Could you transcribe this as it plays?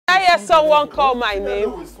hear someone call my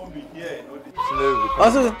name?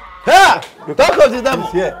 Hey! Talk of the devil.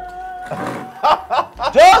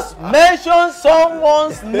 Just mention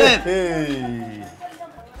someone's name. Hey.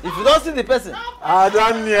 If you don't see the person.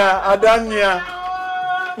 Adania.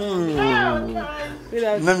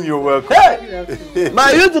 Name you're welcome. Hey!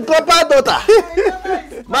 My youth copper daughter.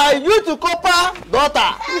 My youth copper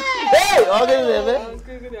daughter. Hey! Okay,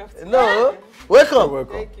 no. Welcome.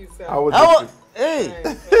 Welcome. Thank you, sir. Hey!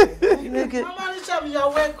 You're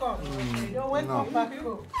welcome. You're welcome back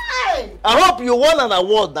home. Hey! I hope you won an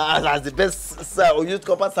award as the best youth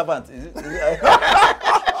corporate servant.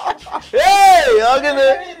 Hey!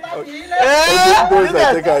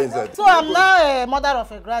 So I'm now a mother of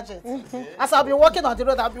a graduate. As I'll be walking on the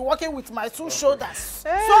road, I'll be walking with my two shoulders so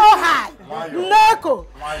high. Neko.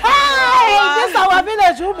 Hey! This is our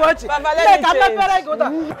village. Who bought it?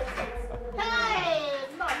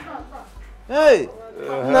 Hey!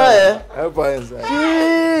 Help her inside.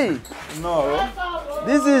 Hey! No.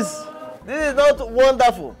 This is not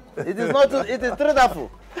wonderful. It is not. It is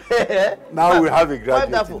wonderful. Now we have a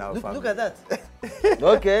graduate in our look, family. look at that.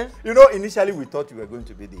 Okay. You know, initially we thought you were going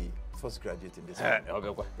to be the first graduate in this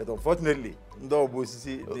family. But unfortunately,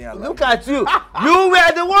 Look at you. You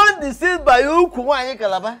were the one deceived by you, Kuwanye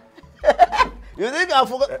Kalaba. You think I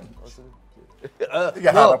forgot?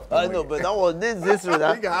 No, I know, but that was this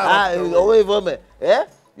away from me. Yeah?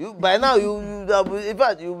 You by now in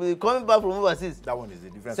fact you'll be coming back from overseas. That one is a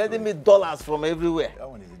different sending story. me dollars from everywhere. That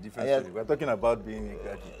one is a different story. We're talking about being a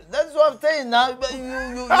graduate. That's what I'm saying now.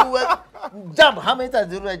 You were jump. How many times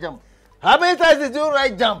did you write jump? How many times did you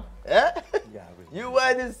write jump? Eh? Yeah, you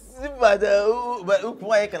were the by the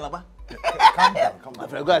Kalaba. Calm down, calm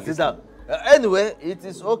down. Go and sit down. Anyway, it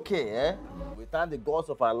is okay. Eh? We thank the gods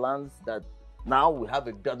of our lands that now we have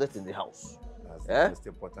a graduate in the house. That's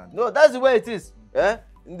important. No, that's the way it is. Eh?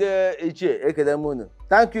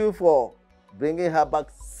 Thank you for bringing her back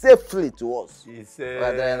safely to us.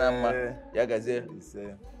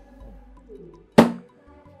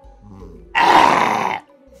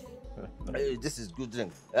 Hey, this is good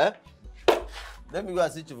drink. Eh? Let me go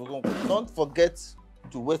and see you for Gongo. Don't forget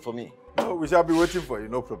to wait for me. No, we shall be waiting for you,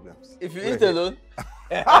 no problems. If you eat alone.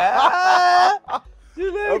 No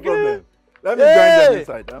problem. Let me join them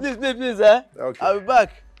inside. Huh? Please, eh? Okay. I'll be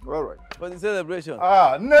back. All right. For the celebration.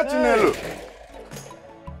 Netinelo.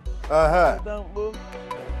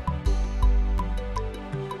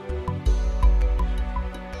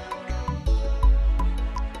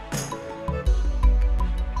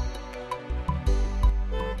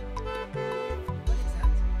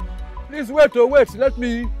 Please wait, wait, let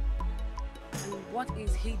me. And what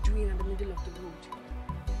is he doing in the middle of the road?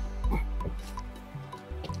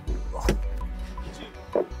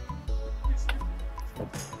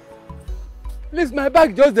 Please, my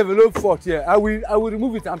bag just developed fault here. I will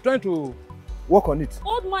remove it. I'm trying to work on it.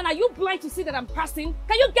 Old man, are you blind to see that I'm passing?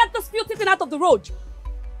 Can you get this filthy thing out of the road?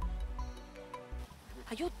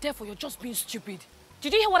 Are you deaf or you're just being stupid?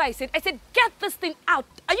 Did you hear what I said? I said, get this thing out.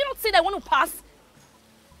 Are you not saying I want to pass?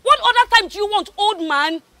 What other time do you want, old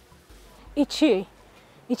man? Ichie,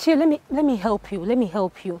 let me help you. Let me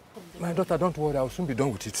help you. My daughter, don't worry. I'll soon be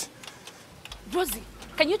done with it. Rosie,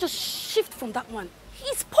 can you just shift from that one?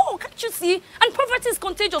 He's poor, can't you see? And poverty is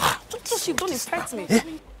contagious. Just shift, don't infect me.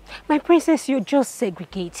 My princess, you're just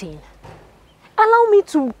segregating. Allow me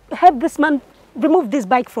to help this man remove this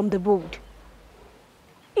bike from the road.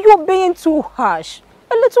 You're being too harsh.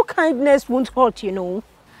 A little kindness won't hurt, you know.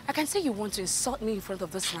 I can say you want to insult me in front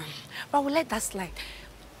of this man, but I will let that slide.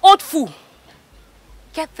 Old fool,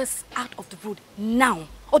 get this out of the road now.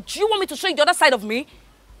 Or do you want me to show you the other side of me?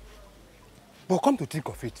 But come to think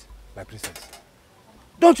of it, my princess.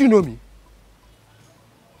 Don't you know me?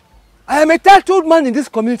 I am a titled man in this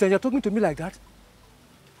community and you're talking to me like that?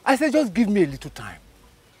 I said just give me a little time.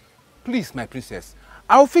 Please, my princess.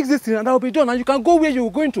 I'll fix this thing and I'll be done and you can go where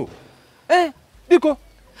you're going to. Eh, Biko?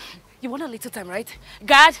 You want a little time, right?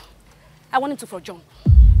 Guard, I want him to frog jump.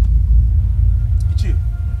 Ichie.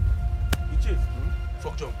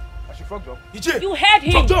 Frog jump. I should frog jump. Ichie. You heard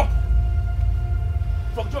him. Frog jump.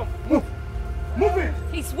 Frog jump. Move. Move it.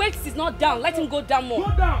 His waist is not down. Let him go down more.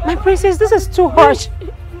 Go down. My princess, this is too harsh.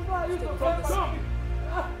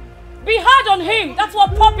 Be hard on him. That's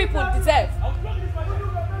what poor people deserve.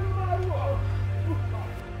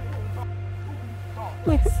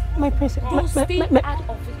 My princess. Don't stay out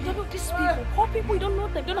of it. You don't know these people. Poor people, you don't know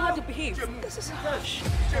them. You don't know how to behave. This is harsh.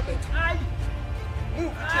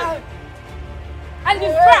 Move. And be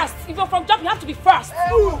fast. If you're from jump, you have to be fast.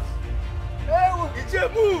 Move. Ichie,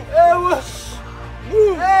 move. Move.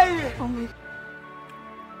 Oh my.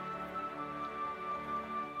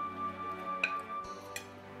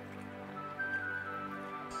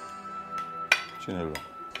 Chinelo.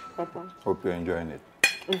 Papa. Hope you're enjoying it.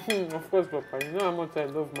 Of course, Papa. You know how much I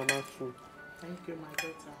love Mama's food. Thank you, my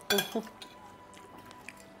daughter.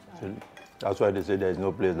 So that's why they say there is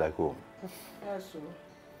no place like home. Yes, sir.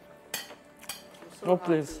 No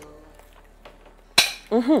place.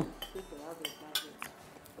 Papa,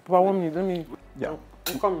 1 minute, let me... Yeah.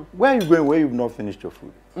 I'm coming. Where are you going where you've not finished your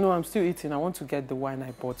food? No, I'm still eating. I want to get the wine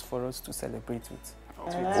I bought for us to celebrate with.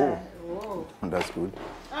 Oh, that's good.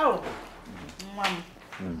 Oh, Mom.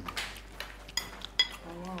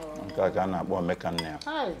 I can't make now.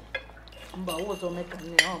 Hi.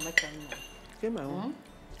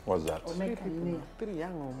 What's What's that? Pretty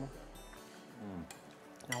young,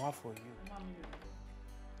 now what for you?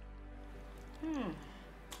 I'm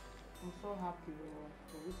so happy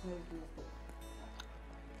to witness this.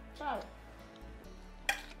 Child.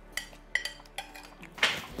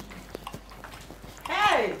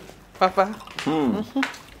 Hey! Papa.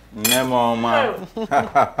 Nemo, ma.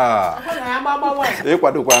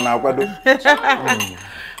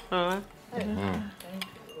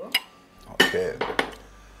 Okay.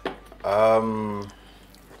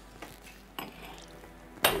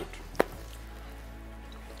 Good.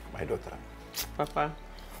 My daughter. Papa.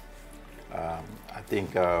 I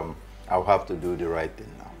think I'll have to do the right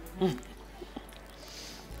thing now.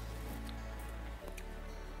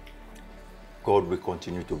 God will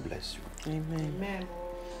continue to bless you. Amen. Amen.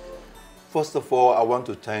 First of all, I want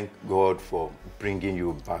to thank God for bringing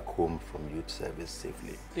you back home from youth service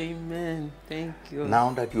safely. Amen. Thank you.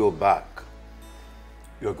 Now that you're back,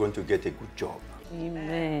 you're going to get a good job.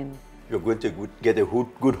 Amen. You're going to get a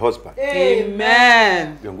good husband.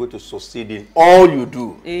 Amen. You're going to succeed in all you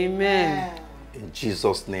do. Amen. In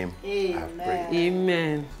Jesus' name, I pray.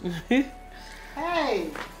 Amen.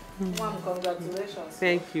 Hey, Mom, congratulations.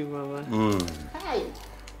 Thank you, Mama. Hey.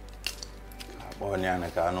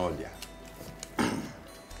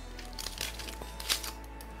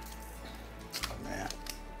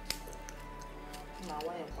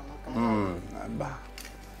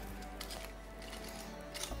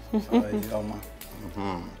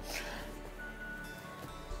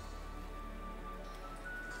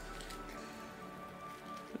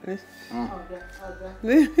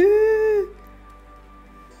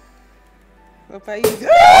 Papa, you...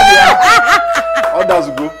 Oh, that's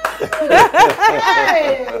good.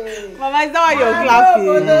 Hey. Mama, is that why you're clapping?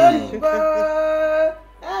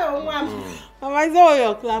 Mama, is that why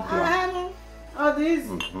you're clapping? Oh, this?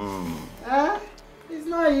 It's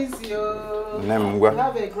not easy. You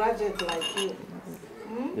have a graduate like you.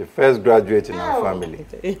 The first graduate in our family.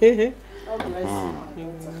 God bless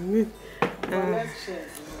you.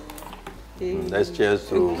 Let's cheers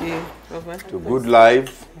to good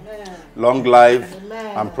life, long life,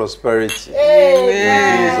 and prosperity.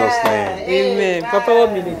 Amen. In Jesus' name. Amen. Papa,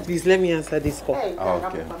 1 minute, please. Let me answer this call.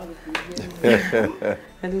 Okay.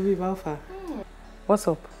 Hello, babe, how far? What's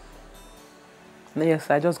up? Yes,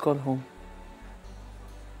 I just got home.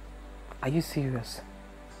 Are you serious?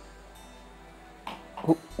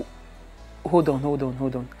 Hold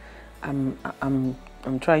on.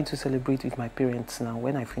 I'm trying to celebrate with my parents now.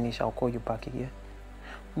 When I finish, I'll call you back again.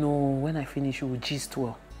 No, when I finish, you will gist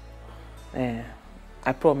well. I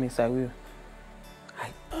promise I will.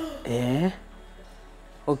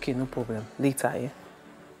 Okay, no problem. Later,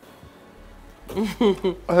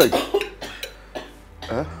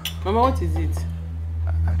 Mama, what is it?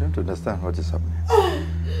 I don't understand what is happening.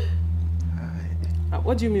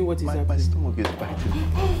 What do you mean, what is happening? My stomach is biting me.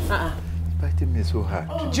 It's biting me so hard.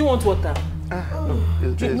 Do you want water?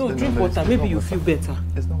 No, drink water. Maybe you feel better.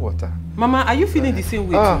 It's not water. Mama, are you feeling the same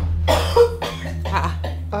way too?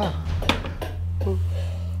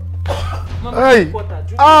 Mama, drink water.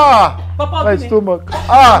 Drink water. Papa, my stomach.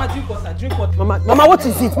 Mama, drink water. Drink water. Mama, what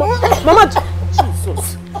is it? Mama,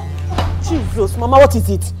 Jesus. Mama, what is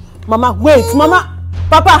it? Mama, wait. Mama,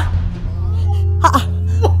 Papa.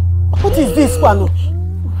 What is this, Kwano?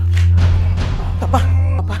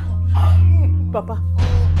 Papa,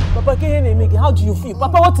 how do you feel?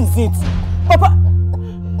 Papa, what is it? Papa,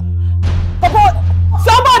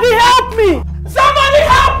 somebody help me! Somebody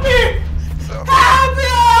help me! Help me!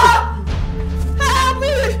 Help me!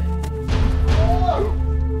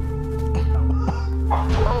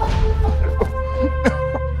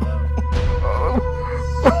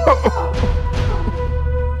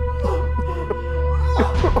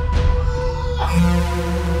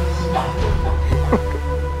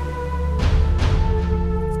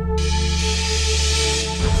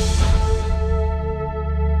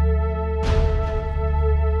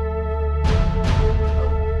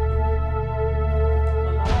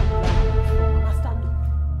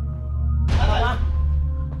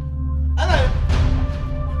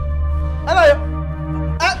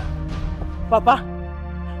 Papa!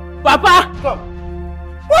 Papa! Come.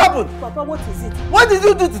 What happened? Papa, what is it? What did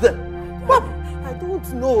you do to them? What? I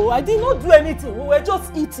don't know. I did not do anything. We were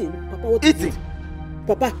just eating. Papa, what is it?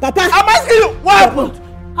 Papa, Papa! I'm asking you, what happened?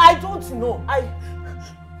 I don't know.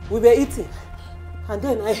 We were eating. And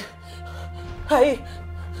then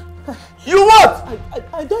You what?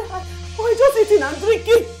 I was just eating and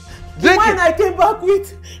drinking. The wine I came back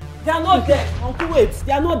with. They are not dead. Uncle, wait.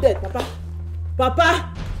 They are not dead, Papa.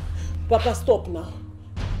 Papa! Papa, stop now.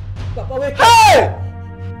 Papa, wake up. Hey!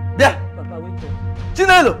 There. Papa, wake up.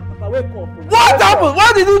 Chinelo! Papa, wake up. What happened?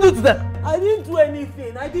 What did you do to them? I didn't do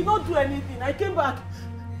anything. I did not do anything. I came back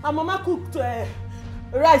and Mama cooked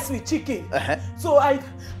rice with chicken. So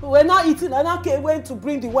we were now eating and I went to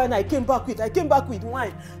bring the wine I came back with. I came back with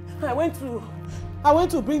wine. I went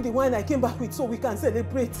to bring the wine I came back with so we can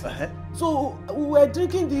celebrate. So we were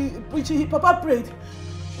drinking Papa prayed.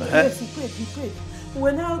 Yes, he prayed. We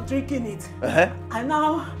were now drinking it. I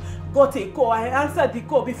now got a call. I answered the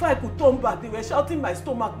call. Before I could turn back, they were shouting my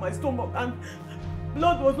stomach, and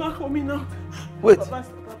blood was not coming out. Wait, Papa,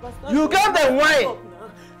 you gave them wine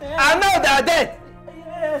and now they are dead?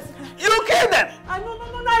 Yes. You killed them? No,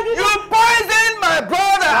 I didn't. You poisoned my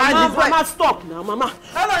brother and his wife. Mama, stop now, Mama.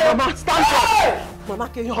 Mama, stand up. Mama,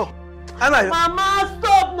 can you help? Mama,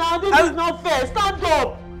 stop now. This is not fair. Stand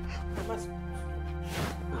up. Mama,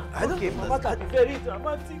 I don't okay, Mama can be very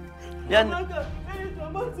dramatic. Yeah. Mama can be very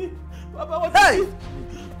dramatic. Papa, what is it?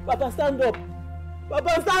 Papa, stand up.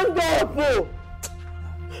 Papa, stand up. Oh.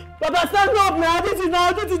 Papa, stand up now. This is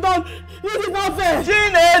not fair.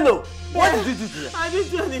 Chinelo, what did you do to them? I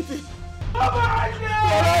didn't do anything. Papa!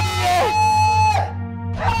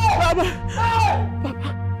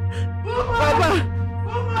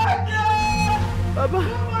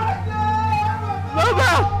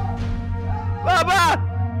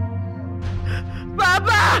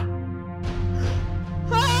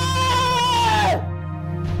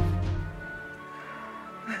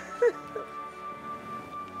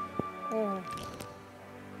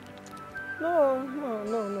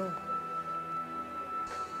 No.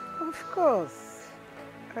 Of course.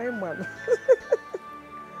 I'm one.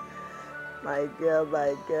 My girl.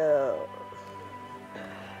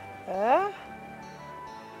 Huh?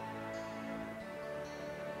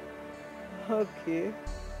 Okay.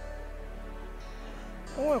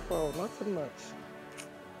 Oh, well, not so much.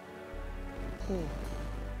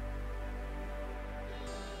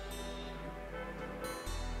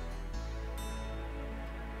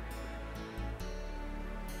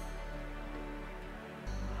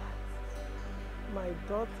 My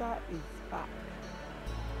daughter is back.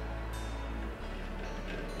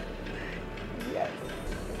 Yes.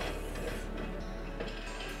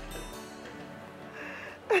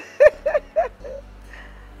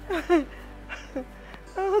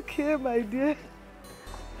 Okay, my dear.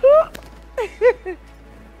 Oh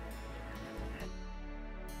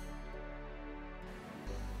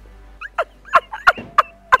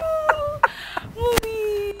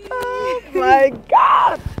my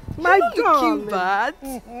God! My darling. Cute bad.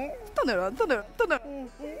 Turn around.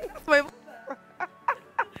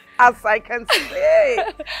 As I can say.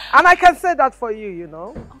 And I can say that for you, you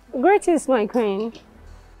know. Greetings, my queen.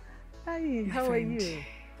 Hi, how are you?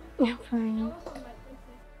 I'm fine.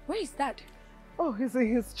 Where is Dad? Oh, he's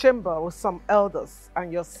in his chamber with some elders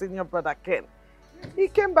and your senior brother Ken. He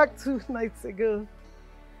came back 2 nights ago.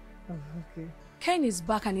 Oh, okay. Ken is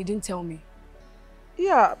back and he didn't tell me.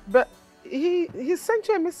 Yeah, but he sent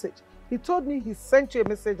you a message. He told me he sent you a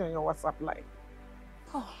message on your WhatsApp line.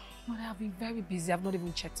 Oh, Mother, I've been very busy. I've not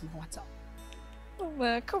even checked my WhatsApp. Oh,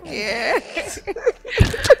 man, come here.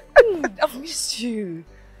 I've missed you.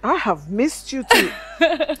 I have missed you too.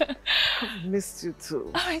 I've missed you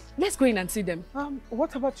too. All right, let's go in and see them.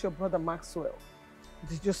 What about your brother Maxwell?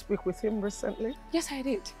 Did you speak with him recently? Yes, I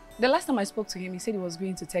did. The last time I spoke to him, he said he was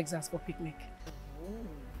going to Texas for picnic.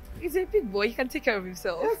 He's a big boy. He can take care of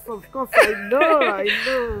himself. Yes, of course. I know.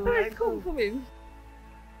 All right, come in.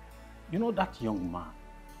 You know, that young man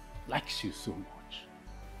likes you so much.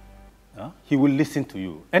 Huh? He will listen to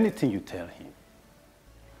you, anything you tell him.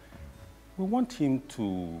 We want him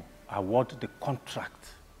to award the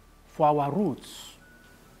contract for our roads.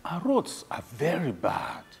 Our roads are very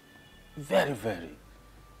bad, very.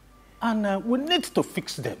 And we need to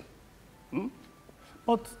fix them.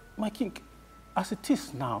 But, my king, as it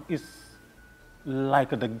is now, it's like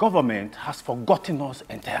the government has forgotten us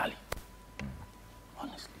entirely.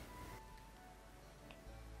 Honestly.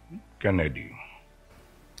 Kennedy.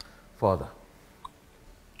 Father.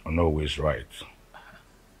 I know he's right.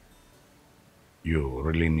 You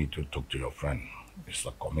really need to talk to your friend,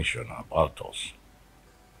 Mr. Commissioner, about us.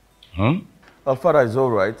 Father, it's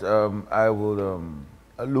all right. I will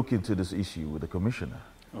look into this issue with the commissioner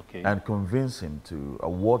and convince him to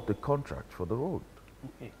award the contract for the road.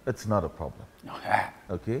 Okay. It's not a problem.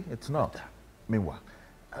 Okay? It's not. Meanwhile,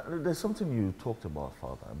 there's something you talked about,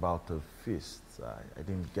 Father, about the feasts. I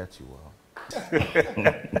didn't get you well.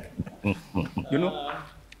 You know,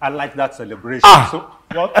 I like that celebration. So,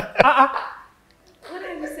 what? What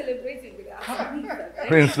are you celebrating with us?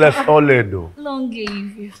 Princess Oledo. Long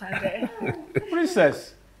gave you, Father.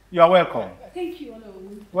 Princess, you are welcome. Thank you,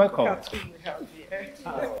 Welcome.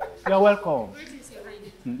 You are welcome.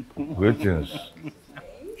 Greetings.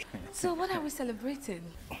 So what are we celebrating?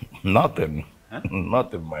 Nothing. Huh?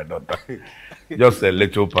 Nothing, my daughter. Just a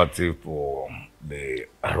little party for the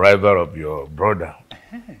arrival of your brother.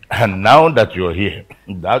 And now that you're here,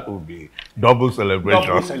 that will be double celebration.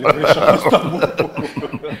 Double celebration.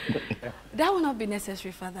 That will not be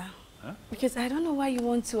necessary, Father. Huh? Because I don't know why you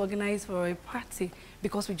want to organize for a party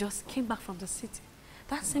because we just came back from the city.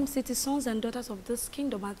 That same city, sons and daughters of this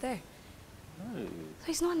kingdom are there. Hey. So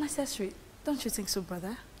it's not necessary. Don't you think so,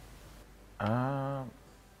 brother? I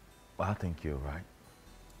think you're right.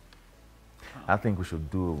 I think we should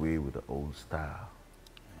do away with the old style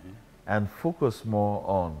and focus more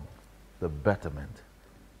on the betterment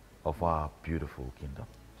of our beautiful kingdom.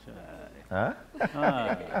 Huh?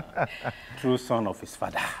 True son of his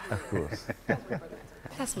father. Of course.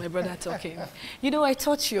 That's my brother talking. You know, I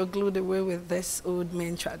thought you're glued away with this old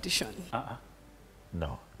man tradition.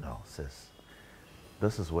 No, sis.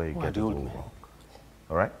 This is where you get it all wrong.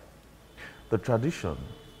 All right? The tradition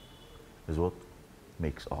is what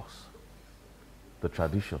makes us. The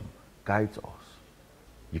tradition guides us.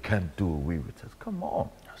 You can't do away with it. Come on.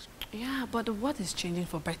 Yeah, but the world is changing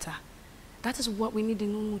for better. That is what we need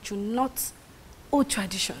in Umuchu, not old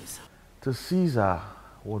traditions. To Caesar,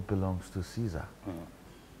 what belongs to Caesar.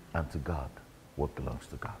 And to God, what belongs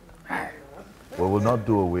to God. We will not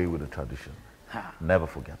do away with the tradition. Never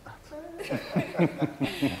forget that.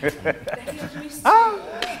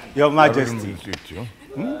 Your Majesty.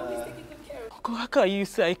 How can you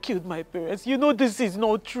say I killed my parents? You know this is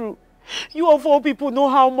not true. You of all people know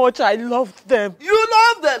how much I loved them. You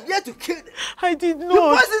love them, yet you kill them. I did not. You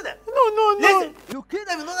poison them. No. Listen, you kill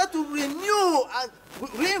them in order to renew and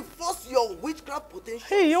reinforce your witchcraft potential.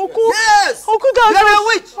 Hey, Uncle. Yes. Uncle, you're a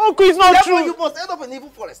witch. Uncle, it's not Therefore, true. you must end up in evil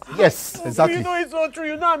forest. Yes, Uncle, exactly. You know it's not true.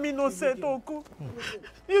 You know I'm innocent, Uncle.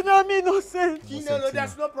 You know I'm innocent. No,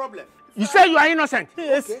 there's no problem. You say you are innocent?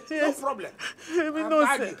 Yes, okay, yes. No problem. I'm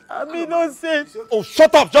innocent. I'm innocent. Oh,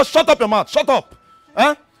 shut up. Just shut up your mouth. Shut up.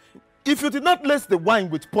 Huh? If you did not lace the wine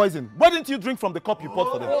with poison, why didn't you drink from the cup you poured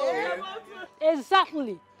for them?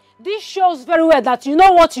 Exactly. This shows very well that you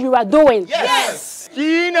know what you are doing. Yes.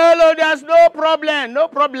 Chinelo, there's no problem. No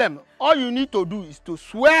problem. All you need to do is to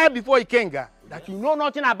swear before Ikenga that you know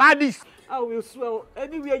nothing about this. I will swear.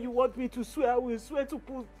 Anywhere you want me to swear, I will swear to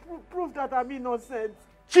prove that I'm innocent.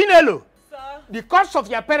 Chinelo, Sir? the corpse of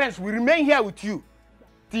your parents will remain here with you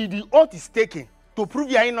till the oath is taken to prove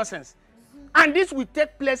your innocence. And this will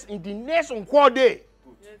take place in the next Unquo day.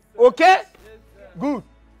 Yes, okay? Yes, good.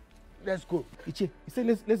 Let's go. Iche, you say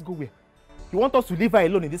let's go where? You want us to leave her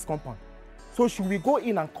alone in this compound? So should we go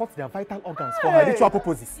in and cut their vital organs for her ritual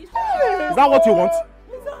purposes? Is that what you want?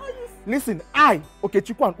 Listen,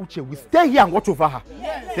 Okechukwu and Uche will stay here and watch over her.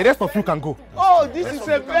 Yes. The rest of you can go. Oh, this is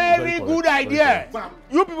a very good idea.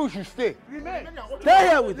 You people should stay. Stay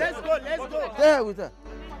here with her. Let's go. Stay here with her.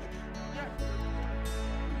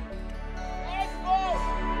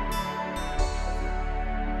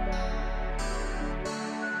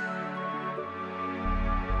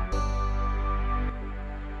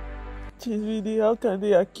 Chidi, how can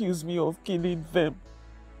they accuse me of killing them?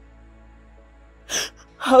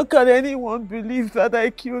 How can anyone believe that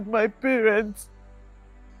I killed my parents?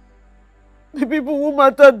 The people who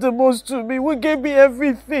mattered the most to me, who gave me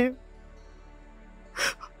everything,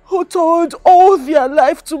 who told all their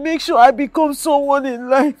life to make sure I become someone in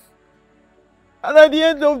life. And at the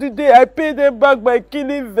end of the day, I pay them back by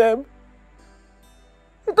killing them.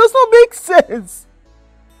 It does not make sense.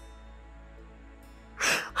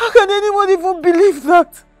 How can anyone even believe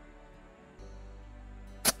that?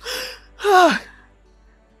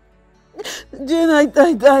 Jane, I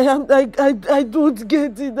don't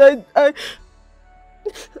get it.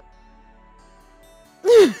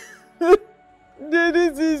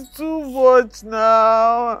 This is too much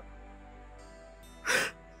now.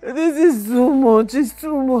 This is too much. It's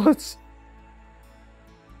too much.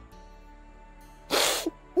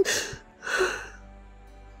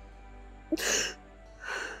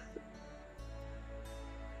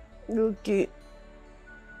 Okay.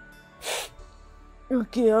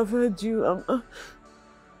 Okay, I've heard you.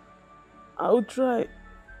 I'll try.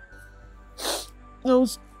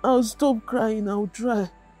 I'll stop crying. I'll try.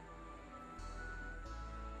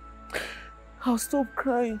 I'll stop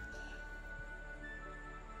crying.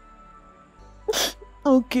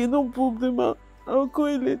 Okay, no problem. I'll call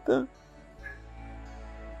you later.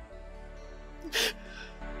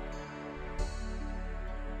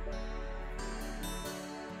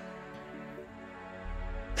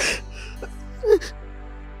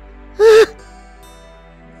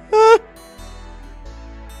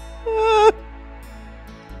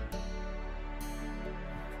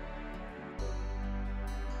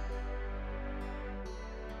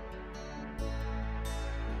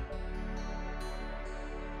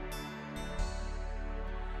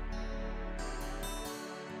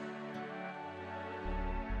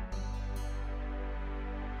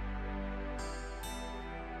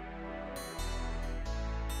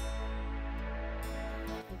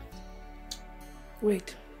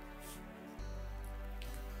 Wait.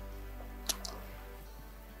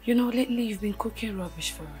 You know, lately you've been cooking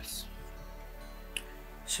rubbish for us.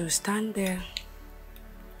 So stand there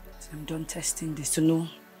till I'm done testing this to know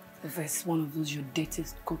if it's one of those your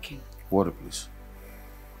dirtiest cooking. Water, please.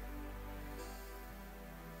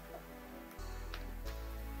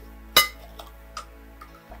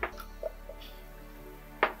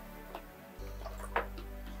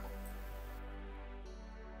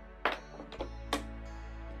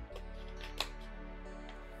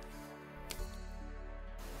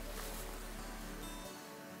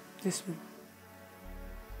 This one.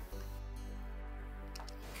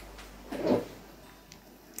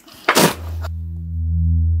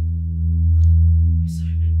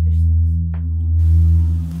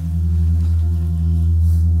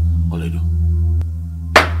 Oledo,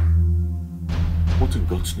 what in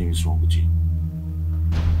God's name is wrong with you?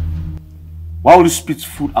 Why will you spit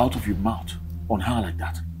food out of your mouth on her like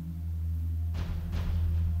that?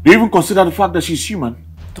 Do you even consider the fact that she's human?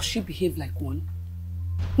 Does she behave like one?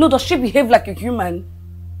 No, does she behave like a human?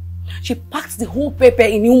 She packed the whole pepper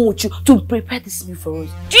in Umuchu to prepare this meal for us.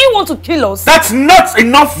 Do you want to kill us? That's not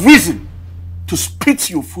enough reason to spit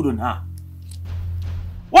your food on her.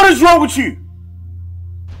 What is wrong with you?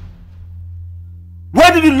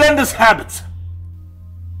 Where did you learn this habit?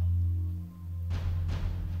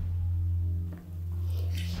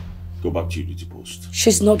 Go back to your duty post.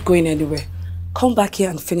 She's not going anywhere. Come back here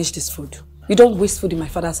and finish this food. You don't waste food in my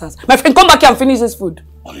father's house. My friend, come back here and finish this food.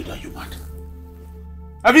 Olida, you mad?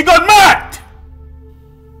 Have you got mad?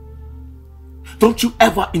 Don't you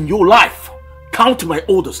ever in your life count my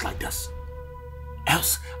orders like this.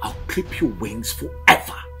 Else I'll clip your wings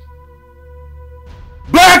forever.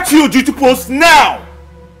 Back to your duty post now!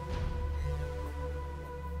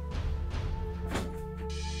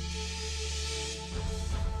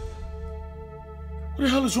 What the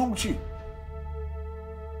hell is wrong with you?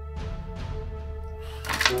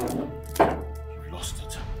 You lost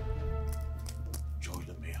it. Enjoy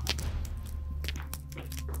the meal.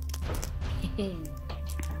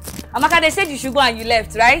 Amaka, they said you should go and you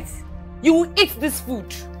left, right? You will eat this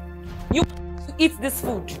food. You will eat this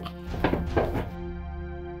food.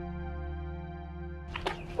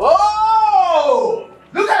 Oh!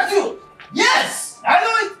 Look at you! Yes! I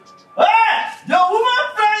know it! Hey! Your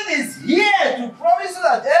woman friend is here to promise you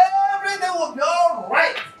that everything will be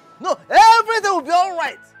alright. No, everything will be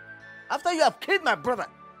alright. After you have killed my brother,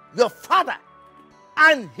 your father,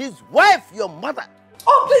 and his wife, your mother.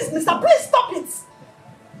 Oh, please, mister, please stop it.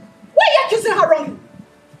 Why are you accusing her wrongly?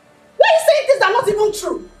 Why are you saying things that are not even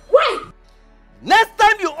true? Why? Next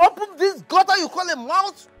time you open this gutter you call a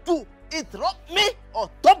mouth to interrupt me or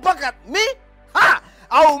talk back at me, I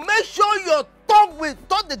will make sure your tongue will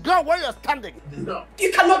touch the ground where you're standing. No.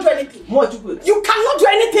 You cannot do anything. You cannot do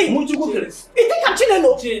anything. You think I'm chilling,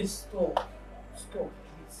 no? Jane, stop. Stop,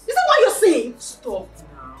 please. Is that what you're saying? Stop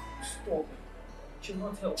now. Stop. You're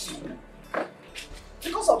not helping me.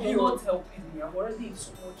 Because of You're you. not helping me. I'm already in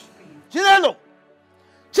so much pain. Chinelo!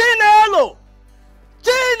 Chinelo!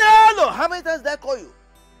 Chinelo! How many times did I call you?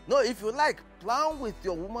 No, if you like, plan with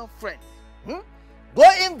your woman friend. Go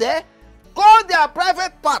in there, call their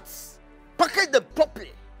private parts, package them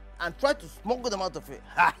properly, and try to smuggle them out of it.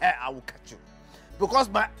 I will catch you. Because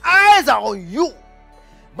my eyes are on you.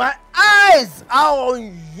 My eyes are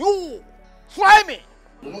on you. Try me.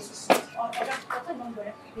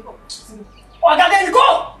 Oh, then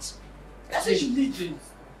go! That's what you Jane, need. Jane.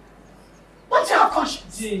 What's your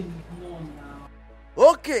conscience? Jane, no now.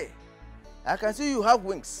 Okay, I can see you have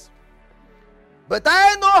wings. But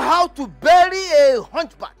I know how to bury a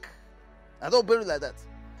hunchback. I don't bury like that.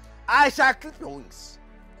 I shall clip your wings.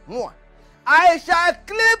 More. I shall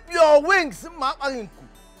clip your wings. I don't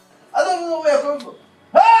even know where you're coming from.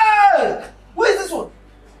 Hey! Who is this one?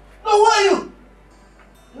 No, who are you?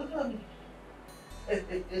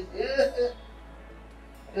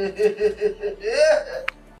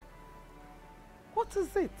 What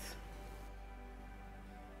is it?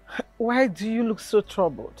 Why do you look so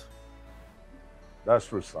troubled? That's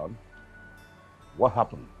true, son. What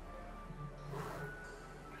happened?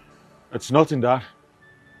 It's nothing, Dad.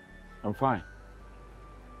 I'm fine.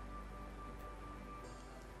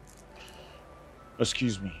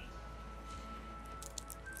 Excuse me.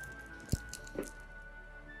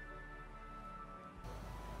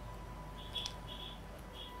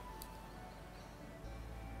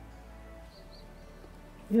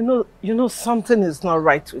 You know something is not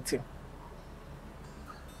right with him.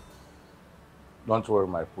 Don't worry,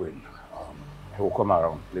 my queen. He will come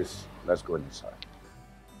around. Please, let's go inside.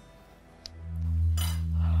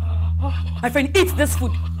 My friend, eat this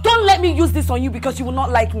food. Don't let me use this on you because you will not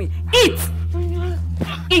like me. Eat!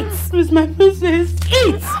 Eat! Please, my princess.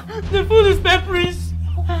 Eat! The food is pepperish.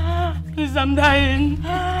 Please, I'm dying.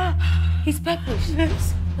 It's pepperish?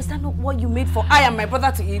 Yes. Was that not what you made for I and my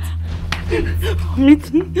brother to eat? I'm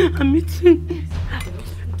eating.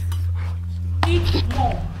 Eat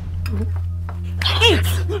more. Eat!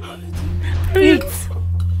 Eat!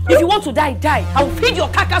 If you want to die, die. I will feed your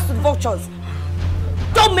carcass to the vultures.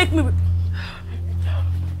 Don't make me...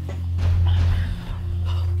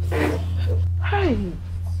 Hey,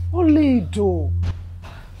 Oledo.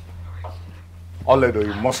 Oledo,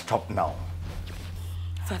 you must stop now.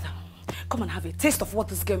 Father, come and have a taste of what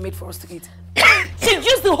this girl made for us to eat. She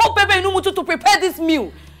used the whole pepper in Umutu to prepare this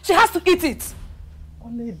meal. She has to eat it.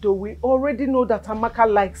 Oledo, we already know that Amaka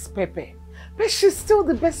likes pepper. But she's still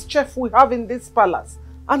the best chef we have in this palace.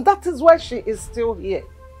 And that is why she is still here.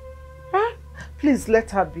 Huh? Please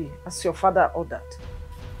let her be, as your father ordered.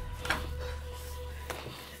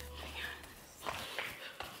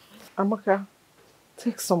 Amaka,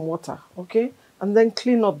 take some water, okay? And then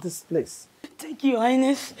clean up this place. Thank you, Your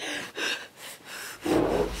Highness.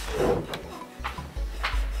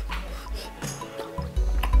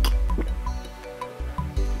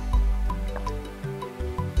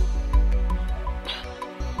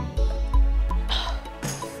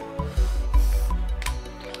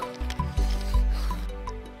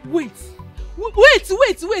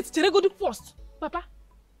 Wait, Cheregodu first. Papa,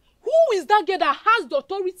 who is that girl that has the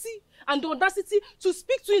authority and the audacity to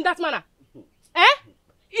speak to you in that manner?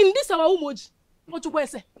 In this our Umoji.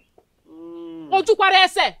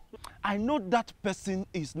 I know that person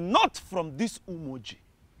is not from this Umoji.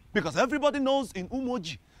 Because everybody knows in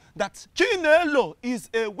Umoji that Chinelo is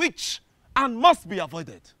a witch and must be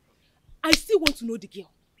avoided. I still want to know the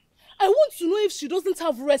girl. I want to know if she doesn't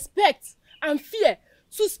have respect and fear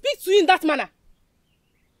to speak to you in that manner.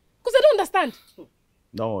 Because I don't understand.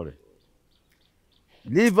 Don't worry.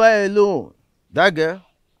 Leave her alone. That girl.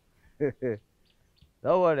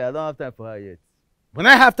 Don't worry, I don't have time for her yet. When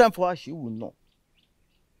I have time for her, she will know.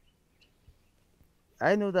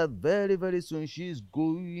 I know that very, very soon she is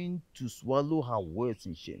going to swallow her words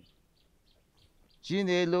in shame.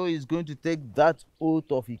 Chinelo is going to take that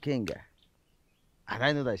oath of Ikenga. And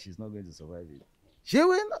I know that she's not going to survive it. She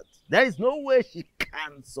will not. There is no way she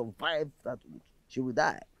can survive that oath. She will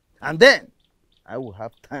die. And then, I will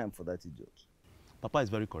have time for that idiot. Papa is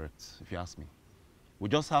very correct, if you ask me. We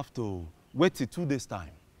just have to wait till 2 days'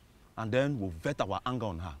 time. And then we'll vet our anger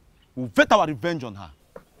on her. We'll vet our revenge on her.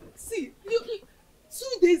 See,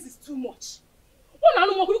 2 days is too much. Because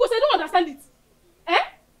I don't understand it. Why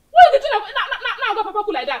are you doing now Papa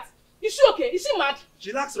cool like that? Is she okay? Is she mad?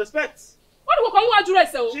 She lacks respect.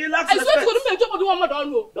 She lacks respect.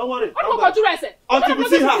 Don't worry. Until we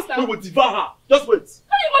see her, we will devour her. Just wait.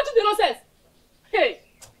 Can you imagine the nonsense? Hey!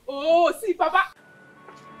 Oh, see, Papa.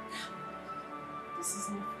 This is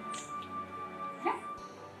not fair.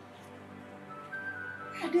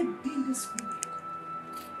 Why are they being this wicked?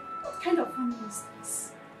 What kind of family is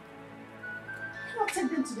this? You don't take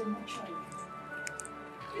them to the mortuary.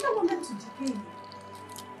 You don't want them to decay.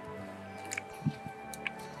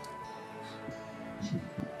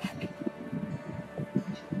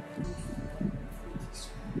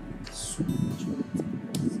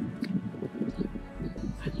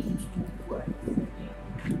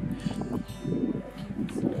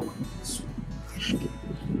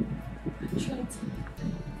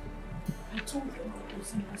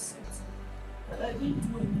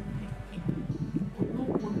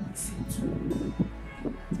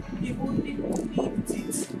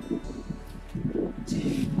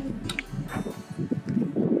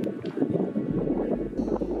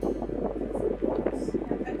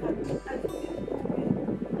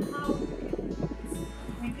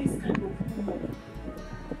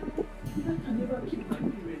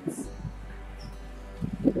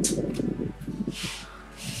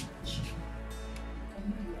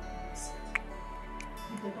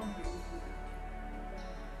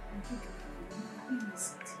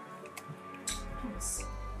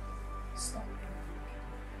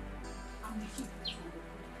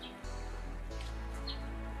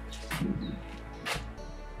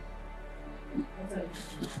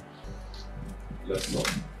 Let's not.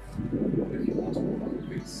 If you want to go on the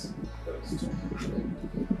face, let's talk.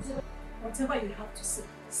 Whatever you have to say,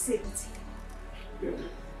 say it here.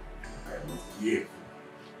 I am not here.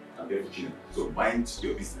 I'm there for Chino. So mind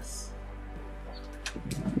your business.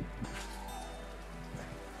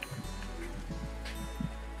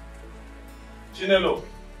 Chinelo,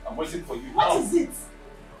 I'm waiting for you. What is it?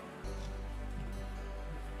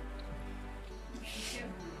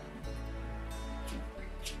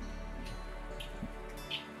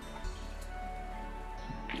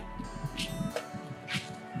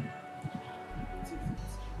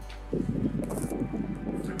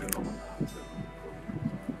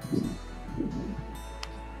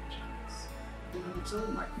 Tell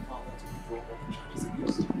my father to withdraw all the charges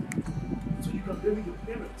against you. So you can bury your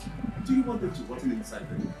parents. Do you want them to rot inside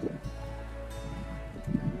them?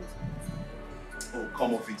 Oh,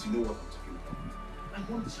 come off it. You know what I'm talking about. I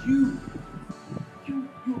want you.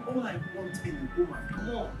 You're all I want in a woman. Come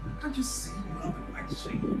on. Can't you see you have the white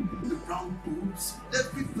shape, the brown boobs,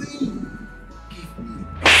 everything? Give me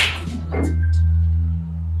everything.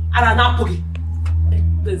 Aranapogi.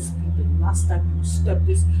 This be the last time you step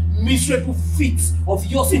this miserable feet of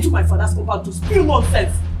yours into my father's compound to spill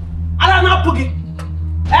nonsense. Aranapogi.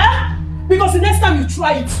 Eh? Because the next time you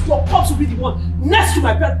try it, your corpse will be the one next to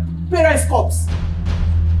my parents' corpse.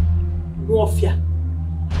 No fear.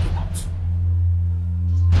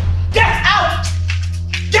 Get out!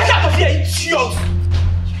 Get out of here, idiot!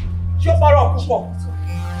 Your power of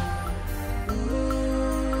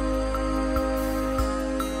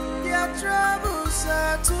Their troubles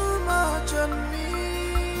are too much on me.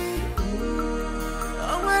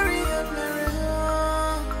 Don't worry,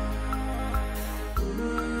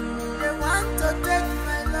 they want to take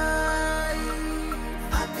my life.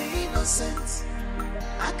 I'm innocent.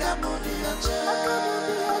 I got money on job.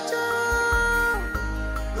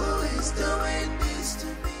 Who is doing this to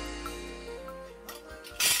me?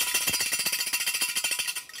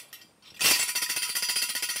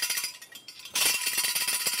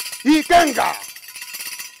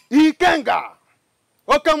 Ikenga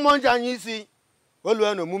oke mmụọ anyị isi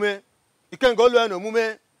olue na omume Ikenga olue na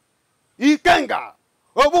omume Ikenga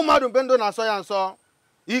ogbu mmadụ mgbe ndụ na-asọ ya nsọ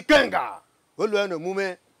Ikenga olue na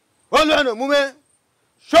omume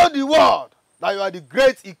show the world that you are the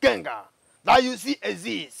great Ikenga that you see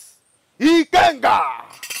exists. Ikenga,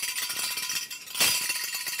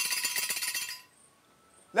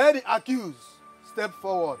 let the accused step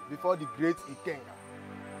forward before the great Ikenga.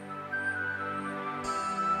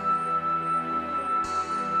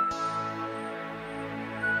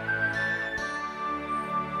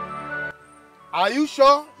 Are you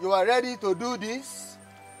sure you are ready to do this?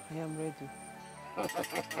 I am ready.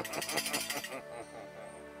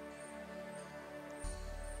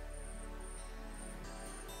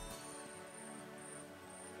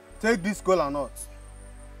 Take this kola nut.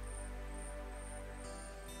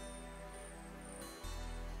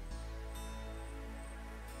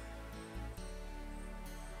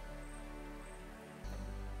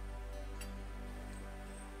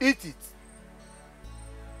 Eat it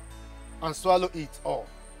and swallow it all.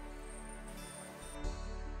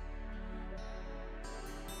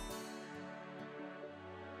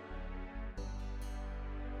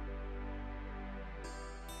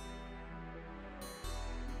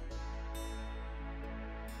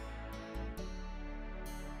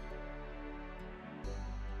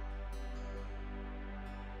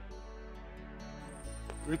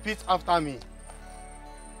 Repeat after me.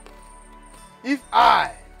 If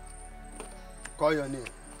I call your name,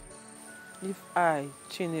 if I,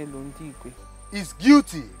 Chinelo Didguise, is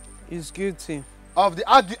guilty of the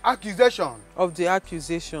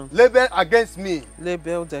accusation labeled against me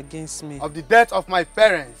of the death of my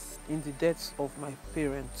parents,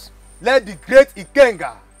 let the great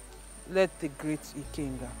Ikenga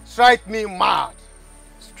strike me mad.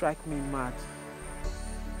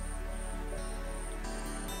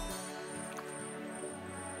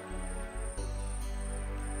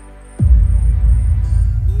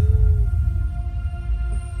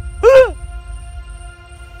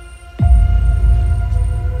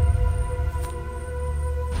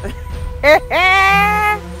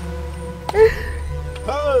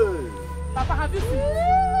 Papa, have you seen?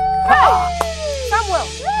 Hey! Samuel!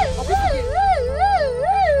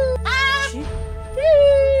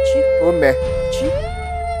 Ome.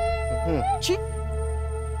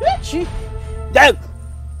 Chi. Dad.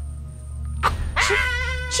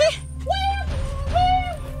 Chi.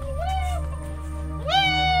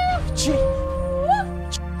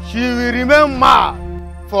 She will remain mad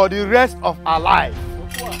for the rest of her life.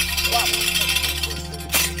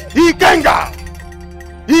 Ikenga!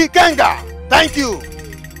 Ikenga! Thank you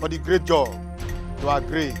for the great job. You are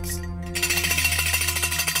great.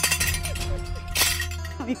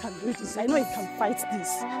 I know you can do this. I know you can fight this.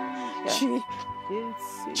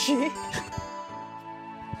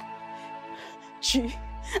 Chi,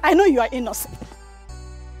 I know you are innocent.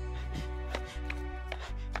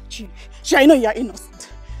 Chi, I know you are innocent.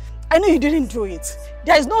 I know you didn't do it.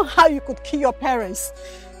 There is no how you could kill your parents.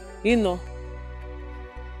 Innocent.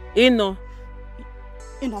 Chi.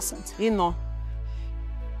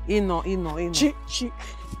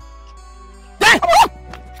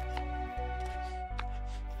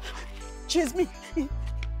 It's me.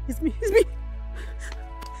 It's me.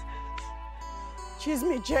 It's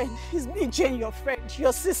me, Jane. It's me, Jane, your friend,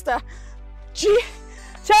 your sister. Chelsea!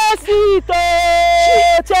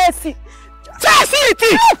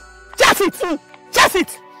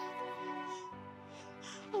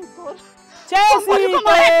 Oh God. Somebody come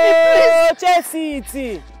and help me,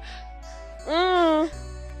 please.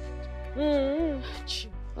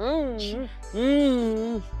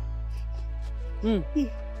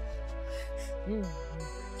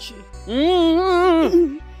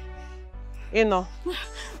 You know.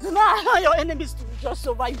 Do not allow your enemies to rejoice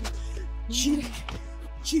over you. Chi,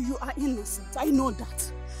 you are innocent. I know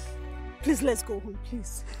that. Please, let's go home,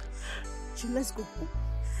 please. Chi, let's go home.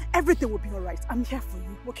 Everything will be alright. I'm here for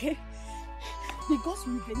you, okay? The gods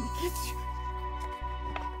will vindicate you.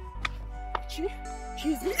 Chi,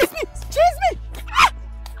 it's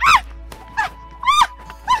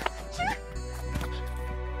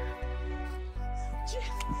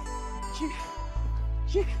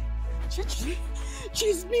me.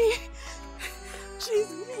 She's me.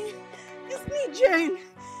 It's me, Jane.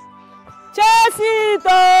 Chelsea!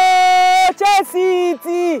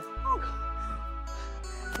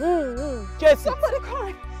 Somebody come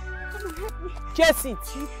and help me. Chelsea!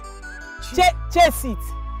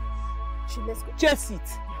 Let's go. Chelsea!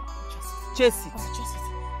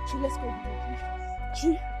 Let's go.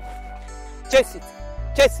 Chelsea!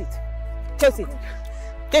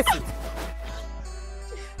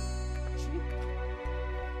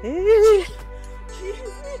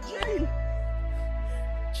 It's me, Jane.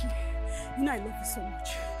 You know I love you so much.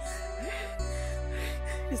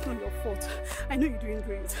 It's not your fault. I know you're doing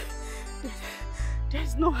great.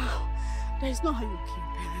 There's no how you kill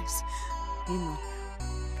parents.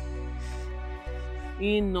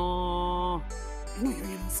 Ino. I know you're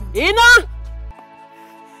innocent.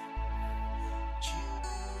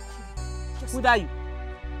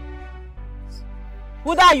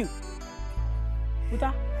 Who are you?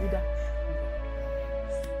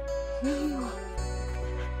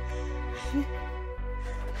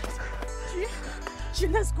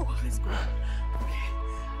 Let's go.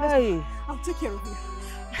 Hey. I'll take care of you.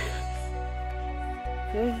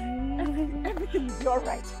 Everything will be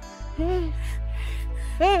alright.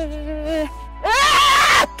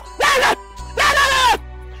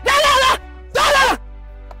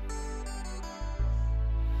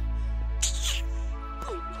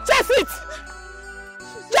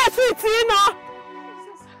 Just it, Tina.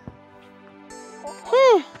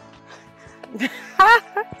 Please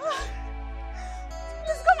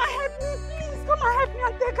come and help me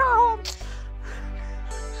and take her home.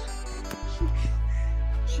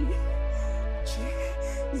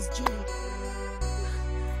 It's Jane.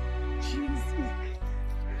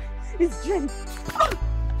 It's Jane.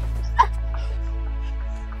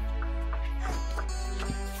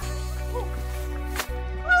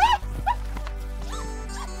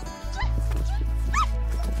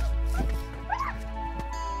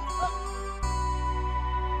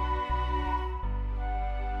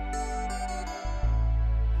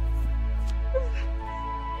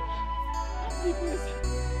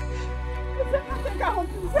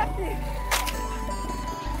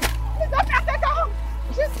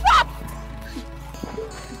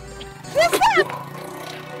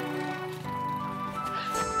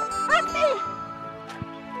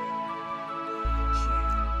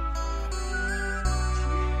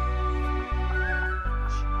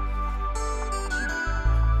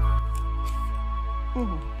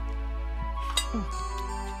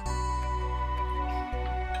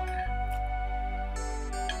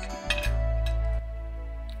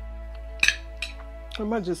 Your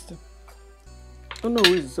Majesty, I don't know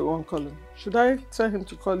who is the one calling. Should I tell him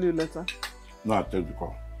to call you later? No, I'll take the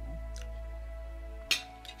call.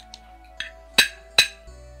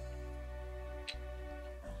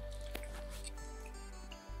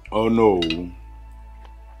 Oh no.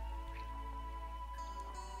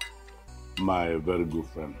 My very good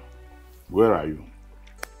friend, where are you?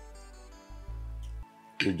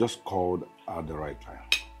 You just called at the right time.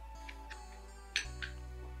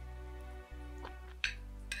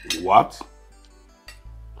 What?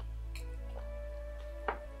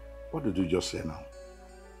 What did you just say now?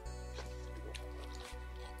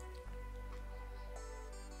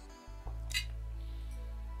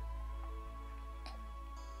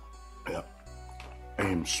 Yeah. I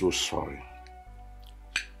am so sorry.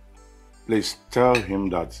 Please tell him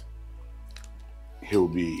that he'll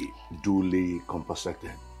be duly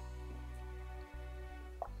compensated.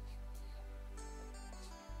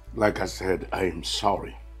 Like I said, I am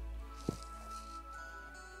sorry.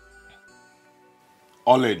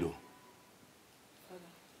 Oledo,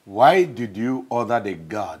 why did you order the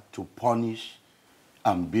guard to punish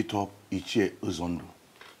and beat up Ichie Uzondo?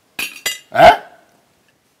 Eh?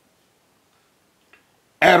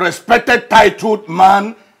 A respected, titled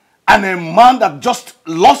man and a man that just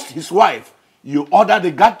lost his wife, you order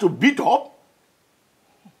the guard to beat up?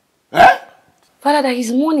 Eh? Father, that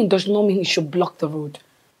his mourning does not mean he should block the road.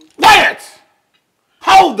 Quiet!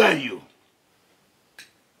 How dare you?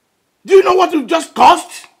 Do you know what you've just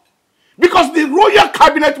caused? Because the royal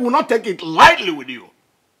cabinet will not take it lightly with you.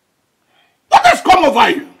 What has come over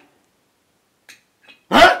you?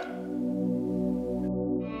 Huh?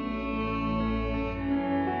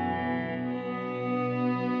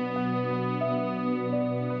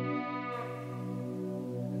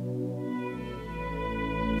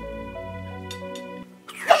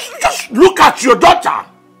 Just look at your daughter.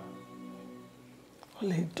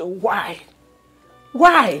 Lindo, why?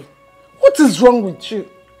 Why? What is wrong with you?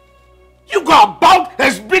 You go about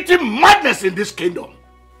exhibiting madness in this kingdom.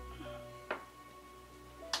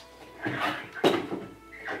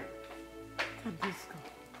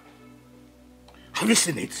 Have you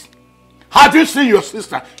seen it? Have you seen your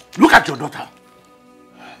sister? Look at your daughter.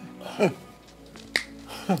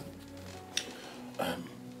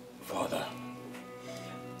 Father,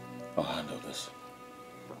 I'll handle this.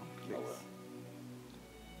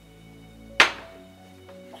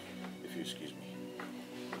 If you excuse me.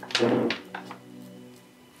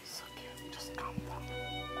 It's okay, just calm down.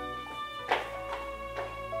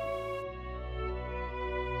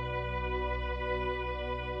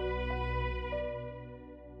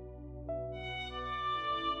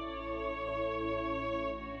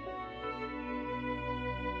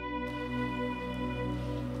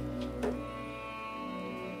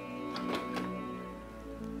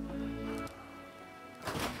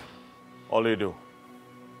 Oledo.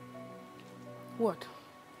 What?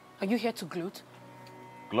 Are you here to gloat?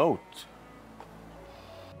 Gloat?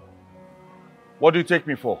 What do you take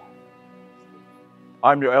me for?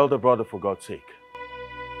 I'm your elder brother, for God's sake.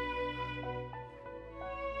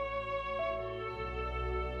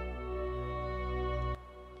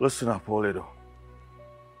 Listen up, Oledo.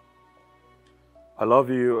 I love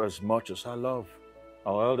you as much as I love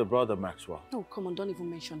our elder brother, Maxwell. No, come on, don't even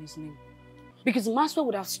mention his name. Because Maxwell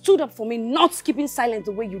would have stood up for me, not keeping silent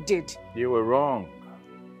the way you did. You were wrong,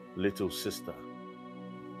 little sister.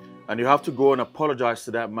 And you have to go and apologize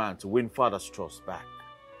to that man to win father's trust back.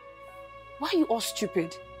 Why are you all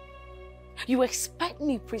stupid? You expect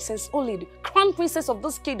me, Princess Olid, crown princess of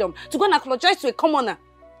this kingdom, to go and apologize to a commoner?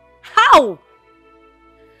 How?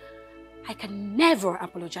 I can never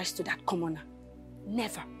apologize to that commoner.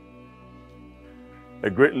 Never.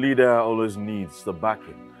 A great leader always needs the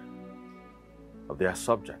backing of their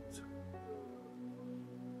subjects.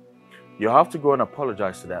 You have to go and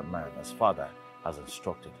apologize to that man as father has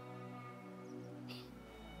instructed.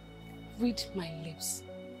 Read my lips.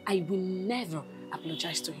 I will never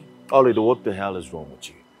apologize to him. Olido, what the hell is wrong with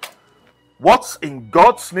you? What in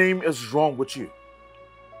God's name is wrong with you?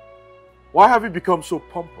 Why have you become so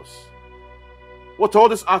pompous? What's all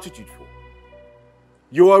this attitude for?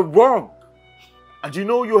 You are wrong. And you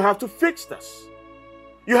know you have to fix this.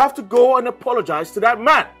 You have to go and apologize to that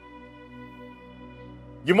man.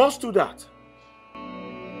 You must do that.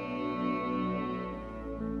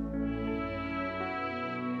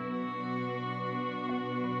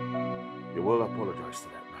 You will apologize to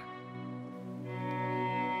that man.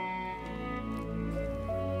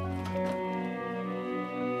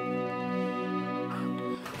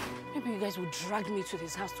 Maybe you guys will drag me to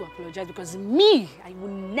his house to apologize, because me, I will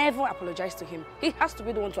never apologize to him. He has to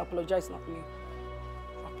be the one to apologize, not me.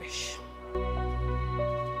 Rubbish.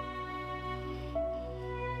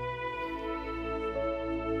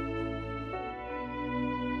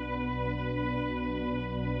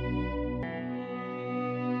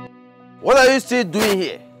 What are you still doing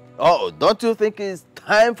here? Oh, don't you think it's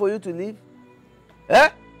time for you to leave? Eh?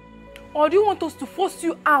 Or do you want us to force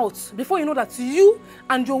you out before you know that you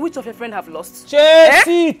and your witch of a friend have lost? Chase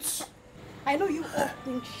it! I know you all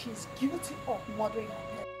think she's guilty of murdering her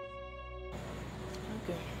parents.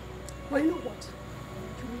 Okay. But you know what?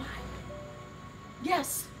 You lie.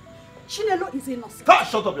 Yes, Chinelo is innocent.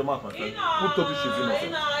 Shut up your mouth, my friend. Who told you she's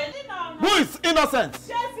innocent? Who is innocent?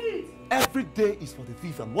 Chase Every day is for the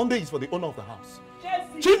thief and one day is for the owner of the house.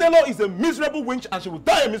 it! Chinelo is a miserable wench and she will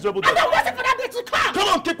die a miserable death. And I'm waiting for that day to come! Come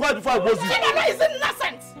on, keep quiet before I roast you. Chinelo is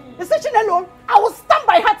innocent! You see, Chinelo, I will stand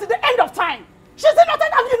by her to the end of time. She's innocent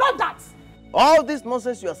and you know that. All this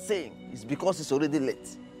nonsense you are saying is because it's already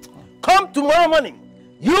late. Come tomorrow morning.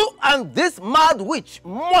 You and this mad witch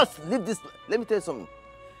must leave this. Let me tell you something.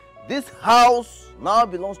 This house now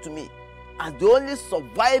belongs to me as the only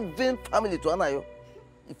surviving family to Anayo.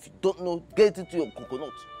 If you don't know, get into your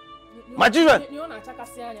coconut. My children,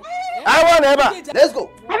 I want Eva. Let's go.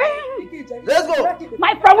 Let's go.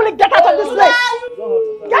 My friend will get out of this place.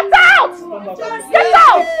 Get out! Get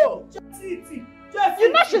out!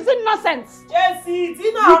 You know she's innocent. Jesse,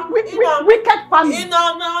 Wicked family.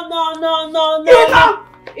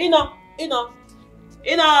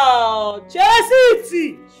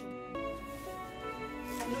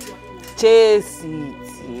 Jesse. Chase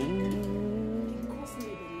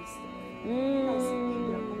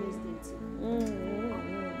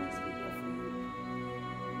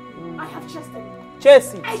I have chased them.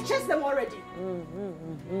 Chase it. I chased them already.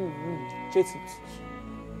 Chase it.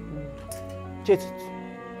 Chase it.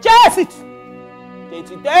 Chase it.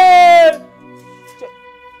 Chase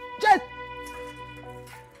it.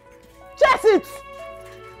 Chase it.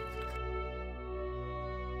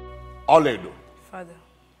 Oledo. Father.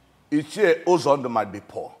 Ichie Ozondo might be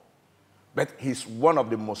poor, but he's one of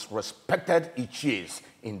the most respected Ichies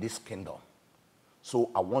in this kingdom. So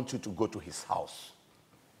I want you to go to his house.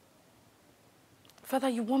 Father,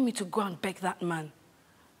 you want me to go and beg that man?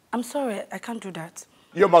 I'm sorry, I can't do that.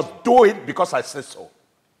 You must do it because I said so.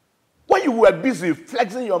 When you were busy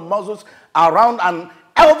flexing your muscles around an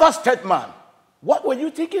elder statesman, what were you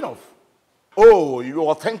thinking of? Oh, you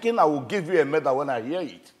were thinking I will give you a medal when I hear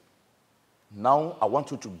it. Now I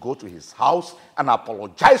want you to go to his house and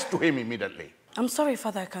apologize to him immediately. I'm sorry,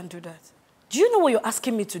 Father, I can't do that. Do you know what you're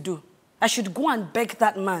asking me to do? I should go and beg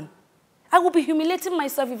that man. I will be humiliating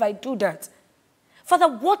myself if I do that. Father,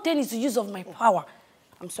 what then is the use of my power?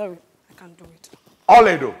 I'm sorry, I can't do it.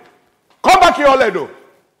 Oledo, come back here, Oledo.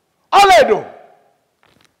 Oledo!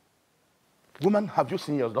 Woman, have you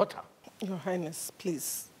seen your daughter? Your Highness,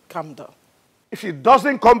 please, calm down. If she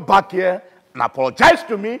doesn't come back here and apologize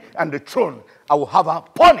to me and the throne, I will have her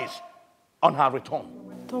punished on her return.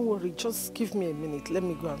 Don't worry, just give me a minute. Let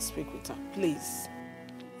me go and speak with her, please.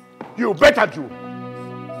 You better do.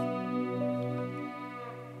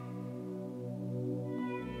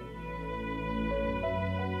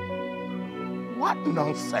 What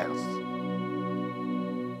nonsense.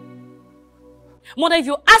 Mother, if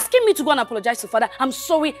you're asking me to go and apologize to Father, I'm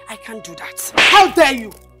sorry, I can't do that. How dare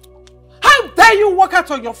you? How dare you walk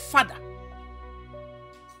out on your father?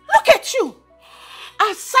 Look at you.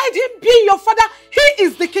 Aside him being your father, he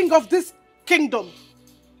is the king of this kingdom.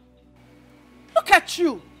 Look at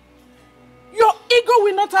you. Your ego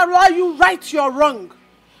will not allow you right your wrong.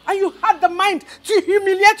 And you had the mind to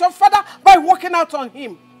humiliate your father by walking out on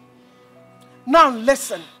him. Now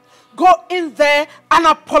listen. Go in there and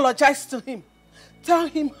apologize to him. Tell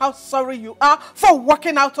him how sorry you are for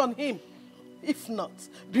walking out on him. If not,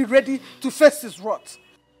 be ready to face his wrath.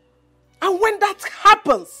 And when that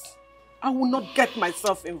happens, I will not get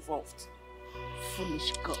myself involved.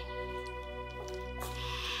 Foolish girl.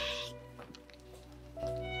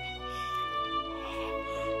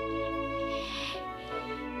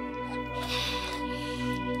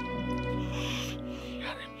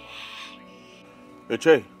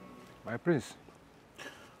 Eche. My prince.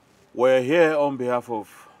 We're here on behalf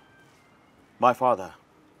of my father,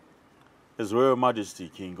 His Royal Majesty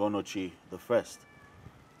King Onochi I,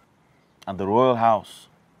 and the royal house.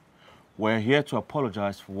 We're here to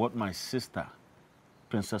apologize for what my sister,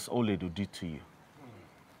 Princess Oledo, did to you.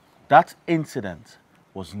 That incident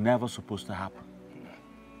was never supposed to happen.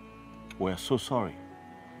 We're so sorry.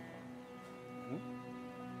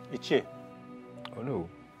 Ichie. Oh no.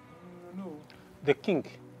 No. The king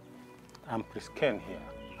and Prince Ken here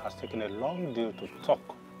has taken a long deal to talk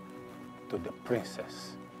to the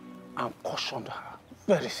princess and cautioned her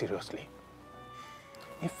very seriously.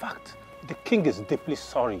 In fact, the king is deeply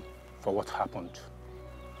sorry for what happened.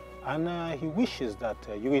 And he wishes that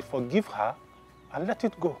you will forgive her and let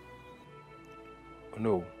it go. Oh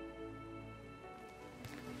no.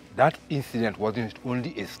 That incident wasn't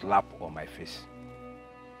only a slap on my face.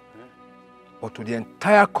 but to the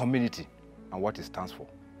entire community and what it stands for.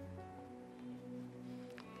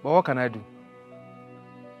 But what can I do?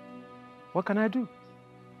 What can I do?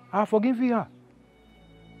 I have forgiven her.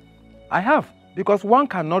 I have, because one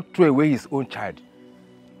cannot throw away his own child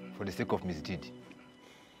for the sake of misdeed.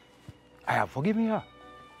 I have forgiven her.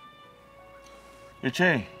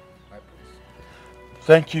 Iche,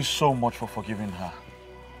 thank you so much for forgiving her.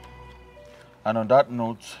 And on that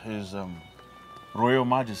note, His Royal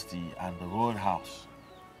Majesty and the Royal House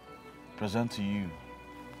present to you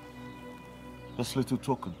this little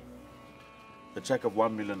token, a check of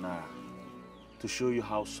 1 million naira, to show you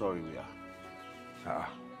how sorry we are.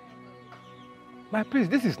 My prince,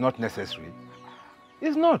 this is not necessary.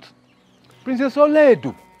 It's not. Princess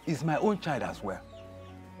Oledu is my own child as well.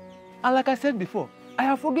 And like I said before, I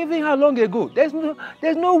have forgiven her long ago. There's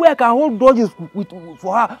no way I can hold grudges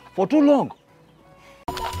for her for too long.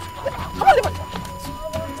 Come on, Levi.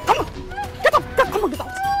 Come on. Get up. Come on, get out.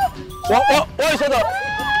 What is it up?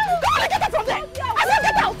 Come on, get out from there. I said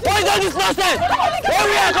get out. What is all this nonsense?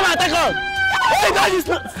 Hurry up, come on, take her. What is all this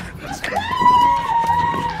nonsense?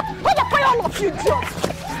 What the fire all of you idiots?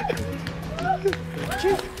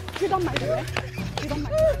 You don't mind her, eh? You don't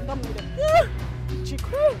mind her. You don't mind her.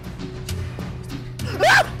 Chico.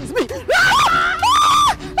 It's me.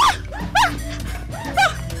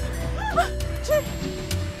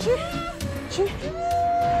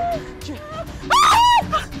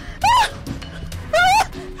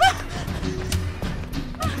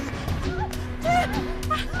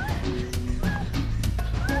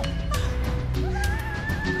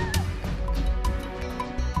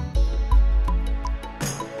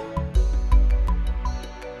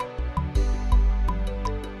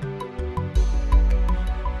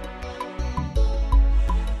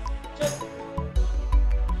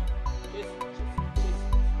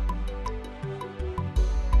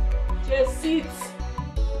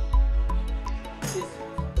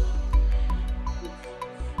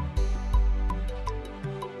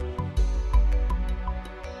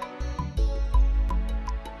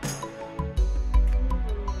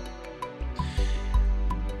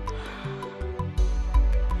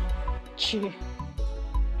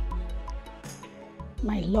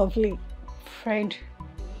 My lovely friend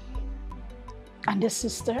and a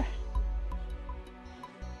sister,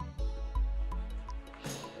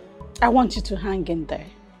 I want you to hang in there.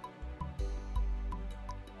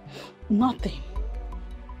 Nothing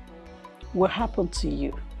will happen to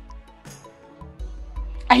you.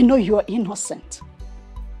 I know you are innocent.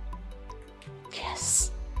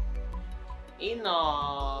 Yes. Innocent.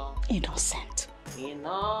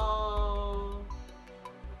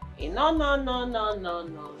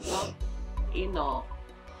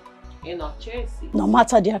 No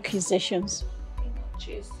matter the accusations,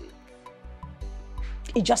 it's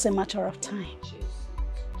just a matter of time.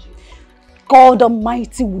 God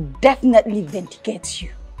Almighty will definitely vindicate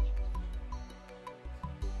you.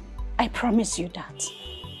 I promise you that.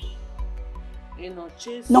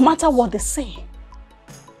 No matter what they say,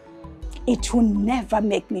 it will never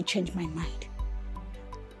make me change my mind.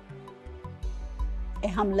 A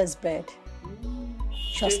harmless bird,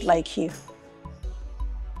 just like you.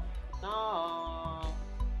 No.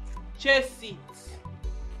 Chase it.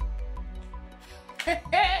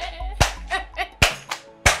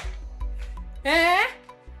 Eh?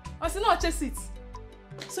 I said, no, chase it.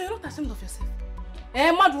 So you're not ashamed of yourself?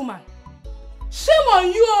 Eh, mad woman. Shame on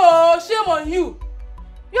you, oh, shame on you.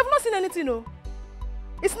 You have not seen anything, no?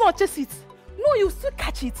 It's not chase it. No, you still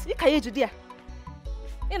catch it. You can't do there.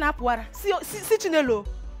 In Apwara, see Chinelo,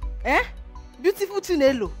 eh? Beautiful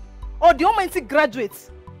Chinelo, or the almighty graduate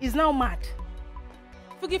is now mad.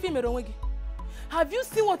 Forgive him, Eronwegi. Have you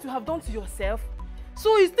seen what you have done to yourself?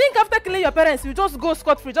 So you think after killing your parents, you just go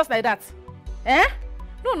scot-free just like that? Eh?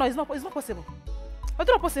 No, it's not possible. It's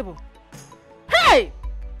not possible. Hey!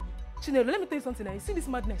 Chinelo, let me tell you something now. You see this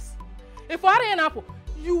madness? If you are in Apple,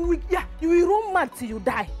 you will run mad till you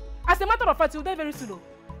die. As a matter of fact, you'll die very soon.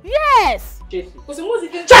 Yes! Chase it!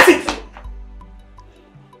 Chase it!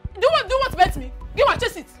 Do you want to bet me? Give on,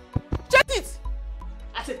 chase it! Chase it!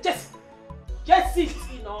 I said chase it! Chase it!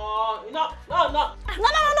 No! Come back!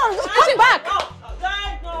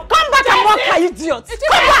 No. Come back and walk, you idiot!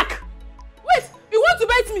 Come back! Wait! You want to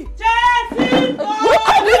bite me? Chase it! No.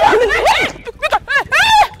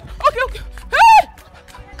 Okay.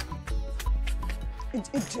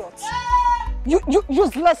 Idiots! You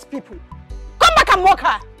useless people! Come back and walk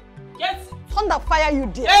her! Yes! Thunder fire you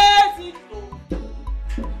did! Yes!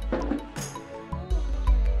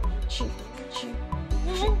 Chief.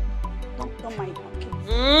 Don't mind her, okay?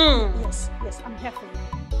 Yes, I'm here for you.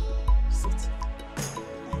 Sit.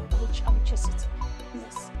 I will chase it.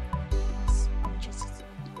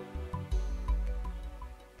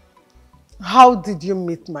 How did you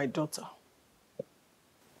meet my daughter?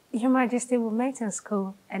 Your Majesty, we met in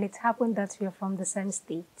school, and it happened that we are from the same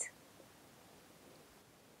state.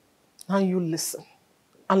 Now you listen,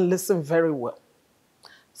 and listen very well.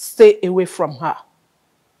 Stay away from her.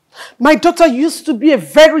 My daughter used to be a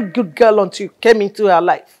very good girl until you came into her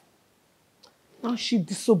life. Now she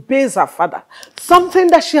disobeys her father, something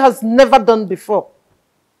that she has never done before.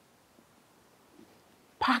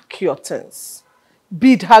 Pack your things,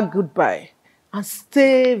 bid her goodbye, and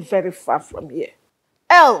stay very far from here.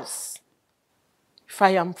 Else, if I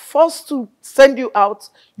am forced to send you out,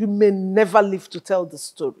 you may never live to tell the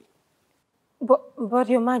story. But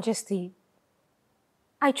Your Majesty,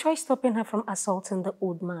 I tried stopping her from assaulting the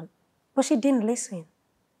old man, but she didn't listen.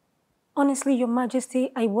 Honestly, Your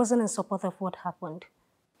Majesty, I wasn't in support of what happened.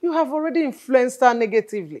 You have already influenced her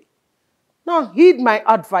negatively. Now heed my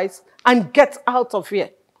advice and get out of here.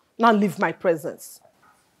 Now leave my presence.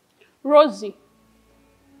 Rosie,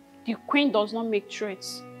 the queen does not make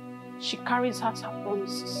threats. She carries out her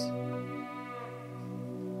promises.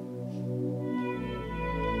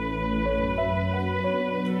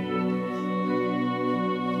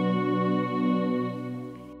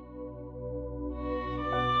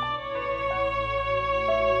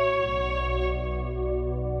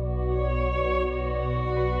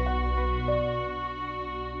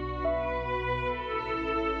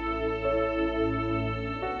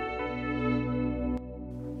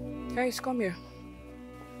 Guys, come here.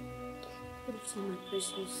 Good evening, my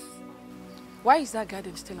precious. Why is that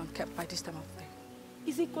garden still unkept by this time of day?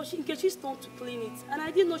 Is it because Nkechi's turn to clean it? And I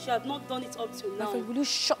didn't know she had not done it up till now. My friend, will you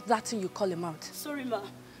shut that thing you call him out? Sorry, ma.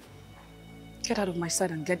 Get out of my sight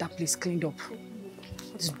and get that place cleaned up.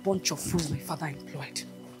 This bunch of fools my father employed.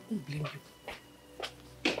 I don't blame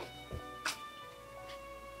you.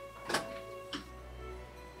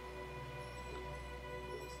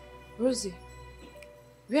 Rosie,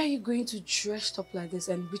 where are you going to dressed up like this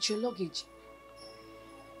and with your luggage?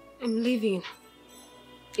 I'm leaving.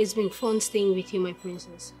 It's been fun staying with you, my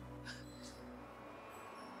princess.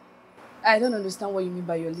 I don't understand what you mean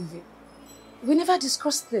by you're leaving. We never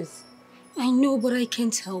discussed this. I know, but I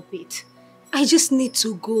can't help it. I just need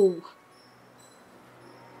to go.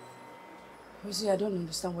 Rosie, I don't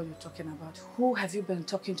understand what you're talking about. Who have you been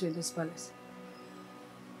talking to in this palace?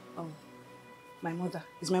 Oh, my mother.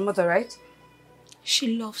 Is my mother right?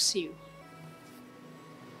 She loves you.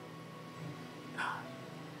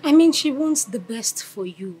 I mean, she wants the best for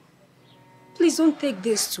you. Please don't take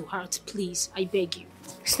this to heart, please. I beg you.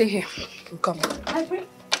 Stay here. I'm coming. My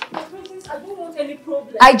princess, I don't want any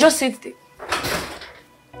problem. I just sit there.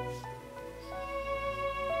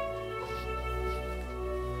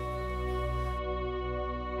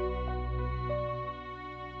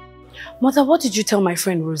 Mother, what did you tell my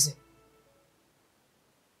friend Rosie?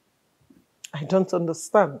 I don't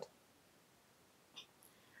understand.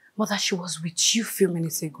 Mother, she was with you a few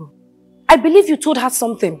minutes ago. I believe you told her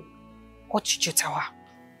something. What did you tell her?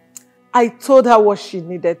 I told her what she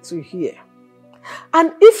needed to hear.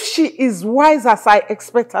 And if she is wise as I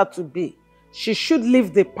expect her to be, she should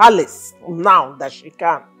leave the palace now that she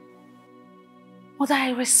can. Mother,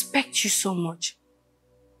 I respect you so much.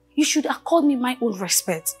 You should accord me my own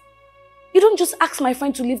respect. You don't just ask my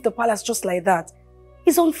friend to leave the palace just like that.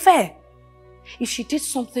 It's unfair. If she did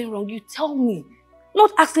something wrong, you tell me.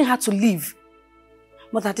 Not asking her to leave.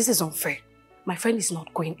 Mother, this is unfair. My friend is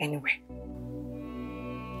not going anywhere.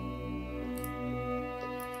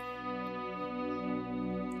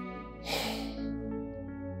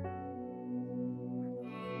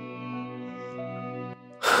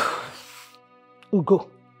 Ugo.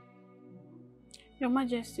 Your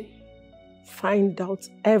Majesty. Find out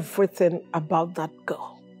everything about that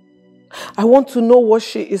girl. I want to know what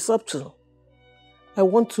she is up to. I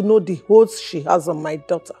want to know the holds she has on my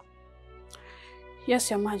daughter. Yes,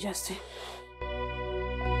 Your Majesty.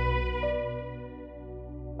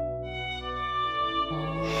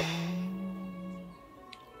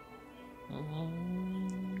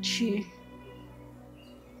 Chi,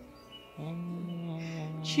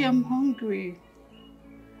 I'm hungry.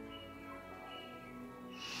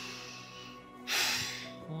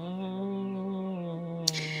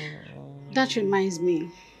 That reminds me.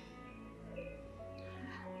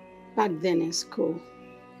 Back then in school,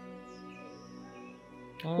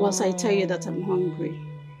 once I tell you that I'm hungry,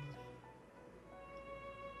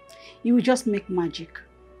 you will just make magic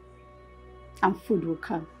and food will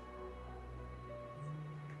come.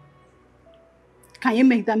 Can you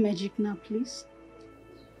make that magic now, please?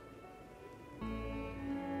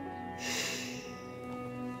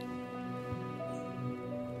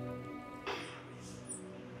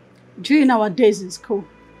 During our days in school,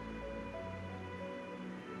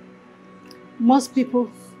 Most people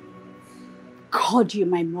called you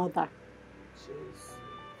my mother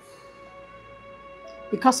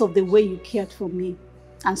because of the way you cared for me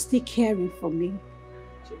and still caring for me.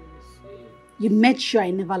 You made sure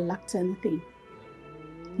I never lacked anything.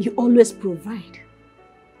 You always provide.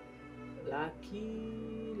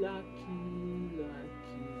 Lucky, lucky,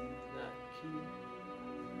 lucky, lucky.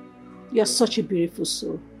 You're such a beautiful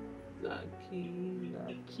soul. Lucky,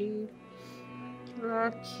 lucky,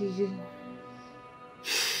 lucky.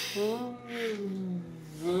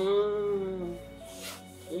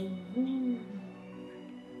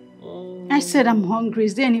 I said I'm hungry.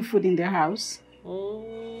 Is there any food in the house?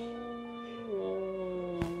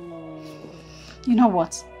 You know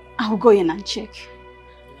what? I'll go in and check.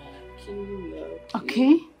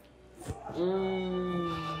 Okay?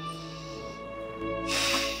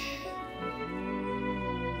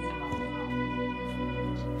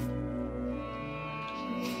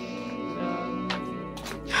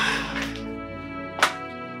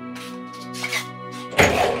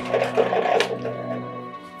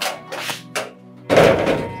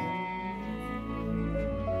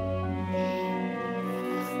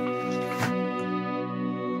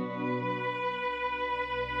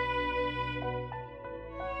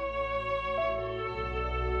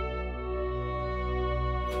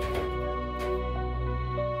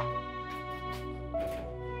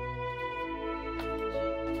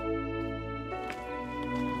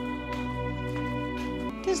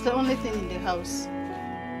 This is the only thing in the house.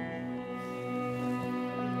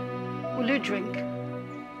 Will you drink?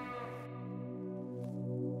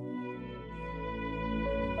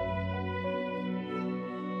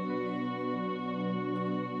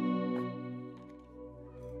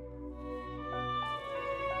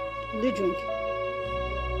 Will you drink?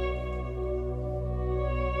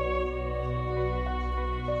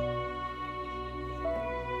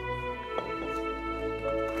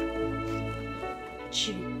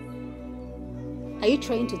 Chi, are you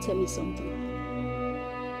trying to tell me something?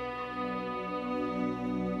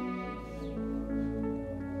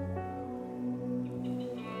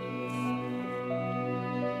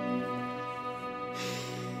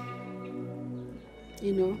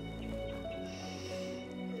 You know,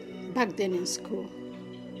 back then in school,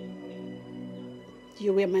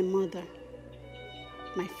 you were my mother,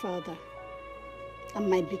 my father, and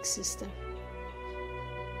my big sister.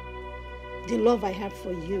 The love I have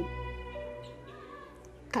for you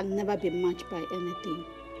can never be matched by anything.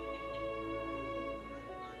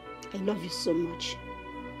 I love you so much.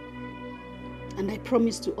 And I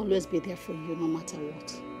promise to always be there for you no matter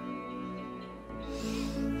what.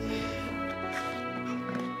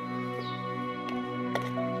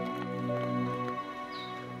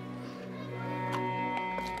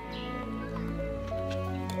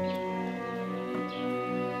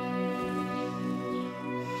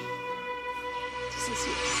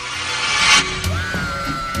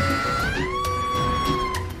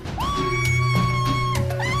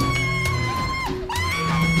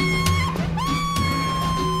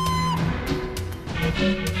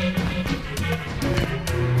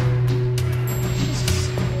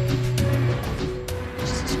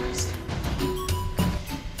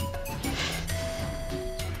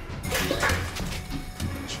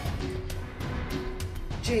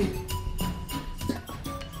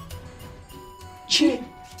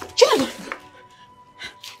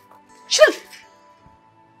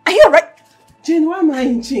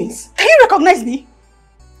 Chains. Can you recognize me?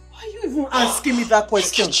 Why are you even asking me that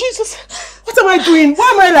question? Jesus! What am I doing?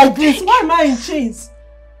 Why am I like this? Why am I in chains?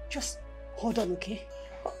 Just hold on, okay?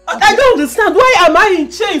 I don't understand. Why am I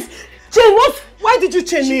in chains? Chain, what? Why did you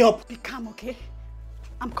chain me up? Be calm, okay?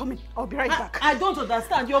 I'm coming. I'll be right back. I don't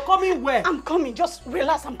understand. You're coming where? I'm coming. Just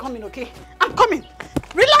relax. I'm coming, okay? I'm coming.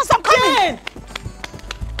 Relax. I'm coming.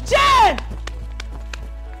 Jane!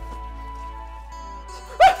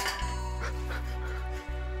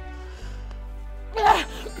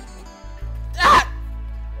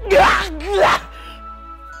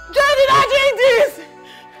 Jane, did I drink this?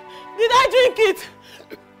 Did I drink it?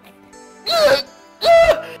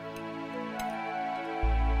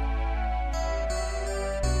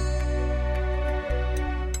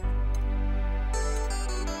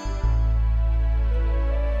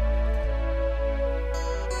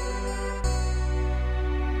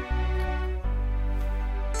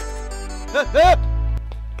 Hey!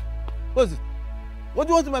 What's it? What do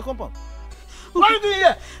you want in my compound? Okay. What are you doing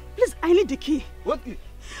here? Please, I need the key. What key?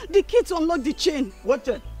 The key to unlock the chain. What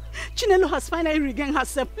chain? Chinelo has finally regained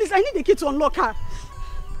herself. Please, I need the key to unlock her.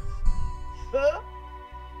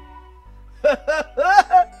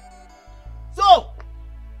 So,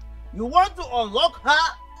 you want to unlock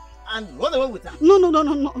her and run away with her. No.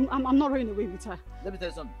 I'm not running away with her. Let me tell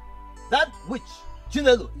you something. That witch,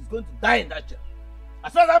 Chinelo, is going to die in that chair.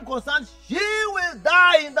 As far as I'm concerned, she will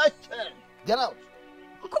die in that chair. Get out.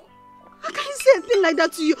 Uncle, how can you say a thing like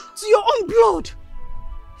that to you, to your own blood?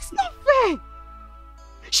 It's not fair.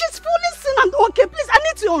 She's fully sin and okay. Please, I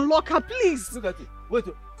need to unlock her, please. Look at it. Wait.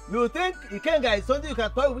 You think Ikenga is something you can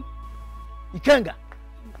toy with? Ikenga.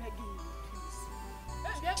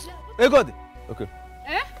 Hey, God. Okay.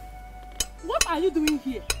 Eh? What are you doing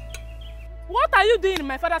here? What are you doing in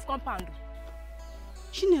my father's compound?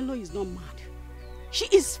 Chinelo is not mad. She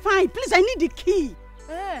is fine. Please, I need the key.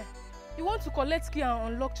 Eh? You want to collect key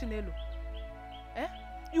and unlock Chinelo? Eh?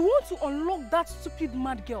 You want to unlock that stupid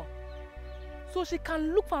mad girl so she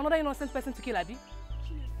can look for another innocent person to kill, Abi?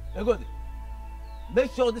 Hey, God.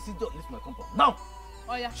 Make sure this is done. This is my compound. Now!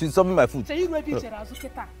 Oh, yeah. She's serving my food.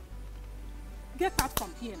 Get out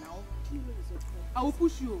from here now. I will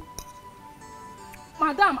push you.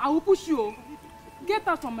 Madam, I will push you. Get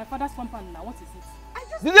out from my father's compound now. What is it?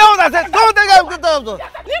 Did you know what I said? Go take her. Get out.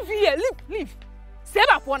 Leave here. Leave. Save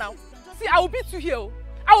up for now. See, I will beat you here.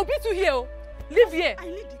 I will beat you here. Leave here. I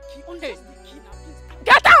need the key. Only just the key now, please.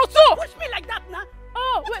 Get out, so! Push me like that now.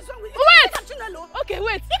 Oh, wait. Okay,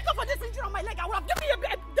 wait. If not for this injury on my leg, I would have given you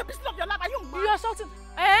the business of your life. Are you mad? You are shouting.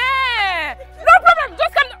 Eh! No problem.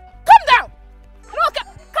 Just come down. No, come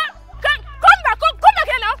back. Come back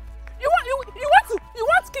here now. You want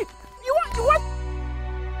key. You want.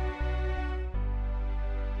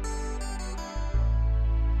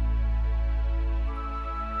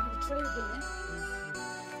 I'll try again.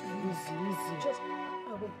 Easy. Just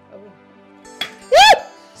away.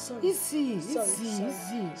 Sorry. Easy. Sorry.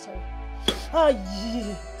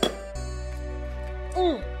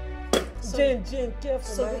 Jane,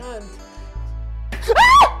 careful, my hand.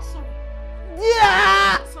 Sorry.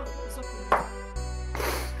 Yeah! Sorry, it's okay.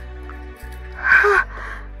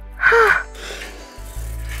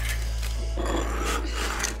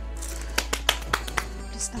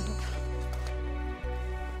 Please stand up.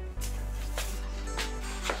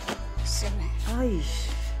 Sorry.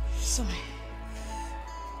 Sorry.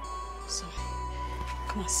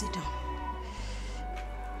 Come on, sit down.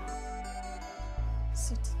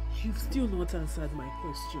 Sit. You've still not answered my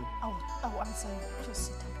question. I will answer you. Just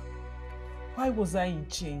sit down. Why was I in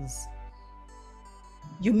chains?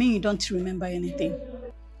 You mean you don't remember anything?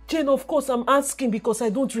 Jane, of course I'm asking because I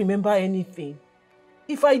don't remember anything.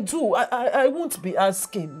 If I do, I won't be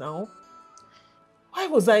asking now. Why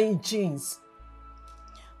was I in chains?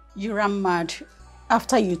 You ran mad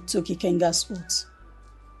after you took Ikenga's oath.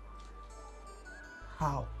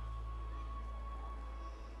 How?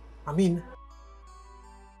 I mean,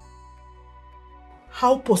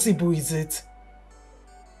 how possible is it?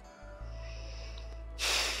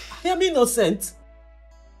 I am innocent.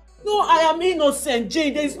 No, I am innocent,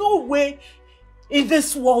 Jane. There is no way in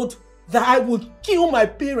this world that I would kill my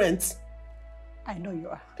parents. I know you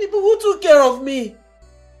are. People who took care of me.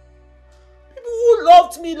 People who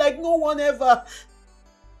loved me like no one ever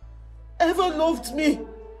loved me.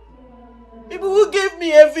 People who gave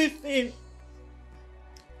me everything.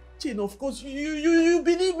 Jane, of course, you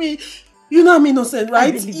believe me. You know I'm innocent,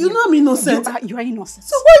 right? You know I'm innocent. You are innocent.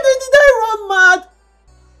 So why did I run mad?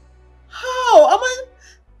 How?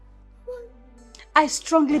 I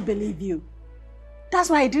strongly believe you. That's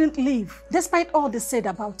why I didn't leave, despite all they said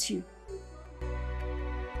about you.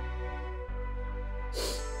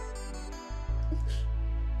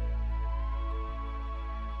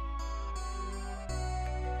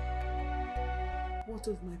 What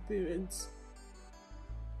of my parents?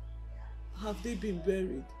 Have they been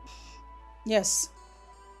buried? Yes.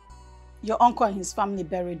 Your uncle and his family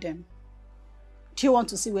buried them. Do you want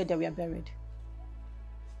to see where they were buried?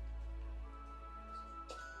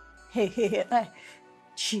 Hey.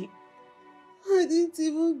 Chi. I didn't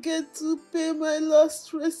even get to pay my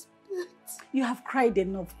last respect. You have cried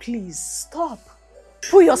enough. Please, stop.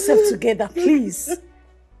 Pull yourself together, please.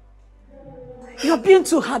 You're being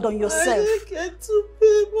too hard on yourself. I didn't get to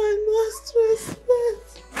pay my last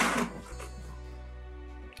respect.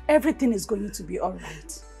 Everything is going to be all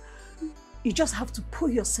right. You just have to pull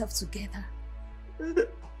yourself together.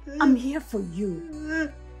 I'm here for you.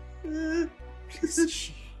 Please,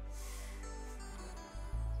 Chi.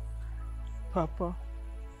 Papa.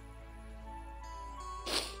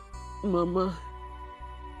 Mama.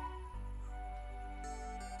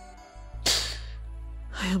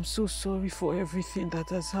 I am so sorry for everything that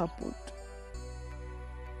has happened.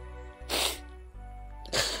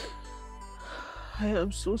 I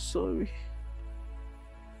am so sorry.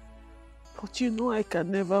 But you know I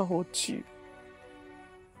can never hurt you.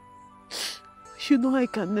 You know I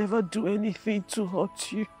can never do anything to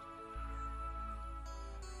hurt you.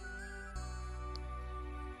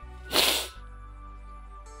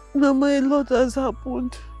 Mama, a lot has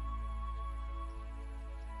happened.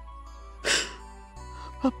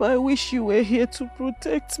 Papa, I wish you were here to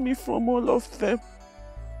protect me from all of them.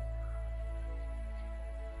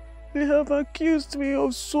 They have accused me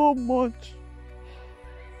of so much.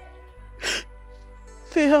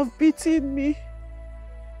 They have beaten me.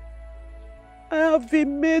 I have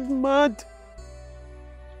been made mad.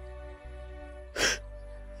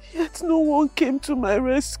 Yet no one came to my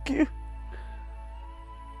rescue.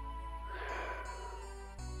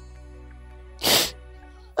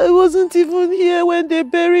 I wasn't even here when they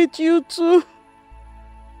buried you too.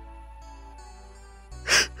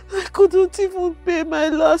 I couldn't even pay my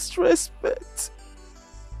last respect.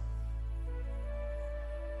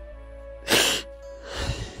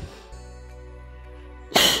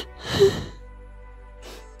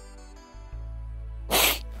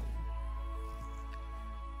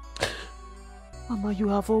 Mama, you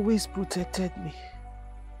have always protected me.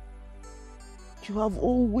 You have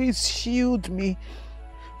always shielded me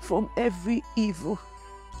from every evil.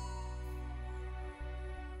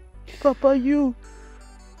 Papa, you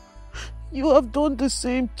have done the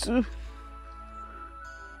same too.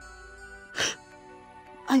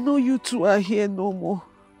 I know you two are here no more.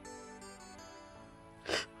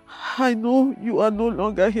 I know you are no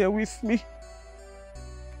longer here with me.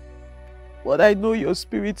 But I know your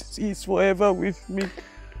spirit is forever with me.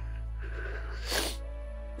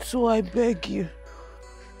 So I beg you,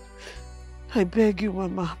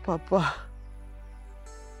 Mama, Papa,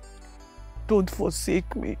 don't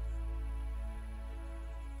forsake me.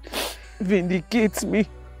 Vindicate me.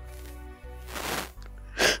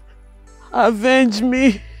 Avenge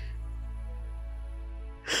me.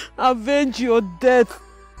 Avenge your death.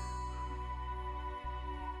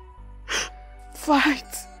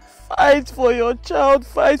 Fight for your child.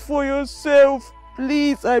 Fight for yourself.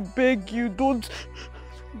 Please, I beg you, don't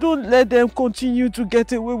let them continue to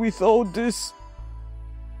get away with all this.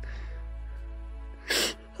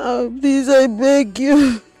 Please, I beg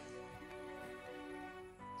you.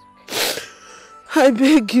 I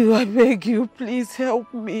beg you, please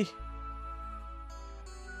help me.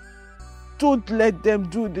 Don't let them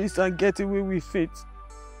do this and get away with it.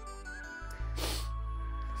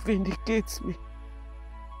 Vindicate me.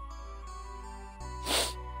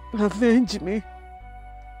 Avenge me.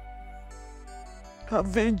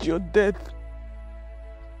 Avenge your death.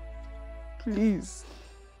 Please.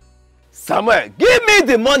 Samuel, give me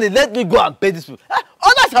the money. Let me go and pay this people.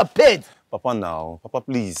 Others are paid. Papa, now. Papa,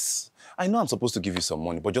 please. I know I'm supposed to give you some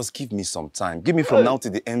money, but just give me some time. Give me from now to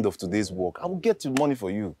the end of today's work. I will get the money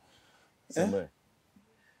for you. Samuel.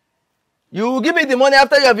 You will give me the money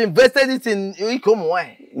after you have invested it in Ikom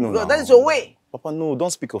wine. No, that is your way. Papa, no,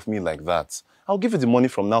 don't speak of me like that. I'll give you the money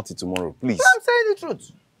from now till tomorrow, please. I'm saying the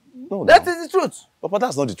truth. No, that is the truth. Papa,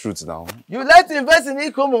 that's not the truth now. You like to invest in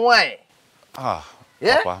Ikom wine.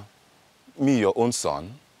 Yeah? Papa, me, your own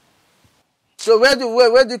son. So where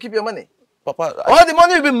do you keep your money? Papa, all the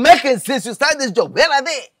money you've been making since you started this job, where are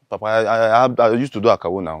they? Papa, I used to do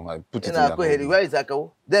akawo now. I put it in akawo. Where is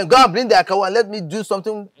akawo? Then go and bring the akawo and let me do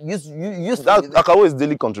something useful. That akawo is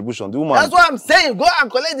daily contribution. The woman. That's what I'm saying. Go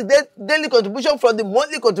and collect the daily contribution from the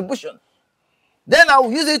monthly contribution. Then I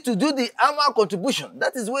will use it to do the annual contribution.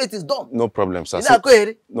 That is where it is done. No problem, sir.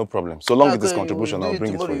 No problem. So long with this contribution, I'll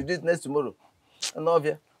bring it for you. You do it next tomorrow. I love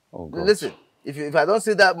you. Oh, God. Listen, if I don't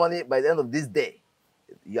see that money by the end of this day,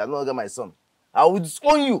 you are no longer my son. I will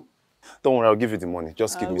disown you. Don't worry, I'll give you the money.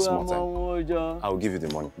 Just give me some time. I'll give you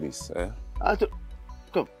the money, please.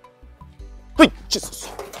 Come. Quick, Jesus.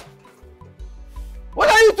 What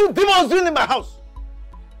are you two demons doing in my house?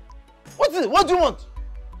 What is it? What do you want?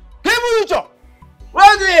 Give me your job.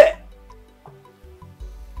 Right here.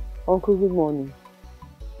 Uncle, good morning.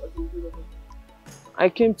 I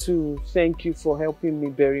came to thank you for helping me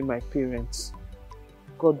bury my parents.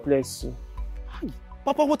 God bless you.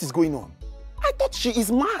 Papa, what is going on? I thought she is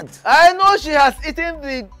mad. I know she has eaten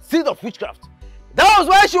the seed of witchcraft. That was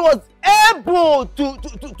why she was able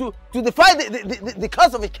to defy the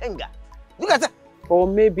curse of Ikenga. Look at that. Or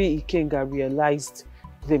maybe Ikenga realized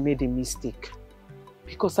they made a mistake.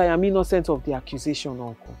 Because I am innocent of the accusation,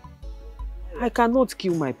 Uncle. I cannot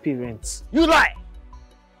kill my parents. You lie!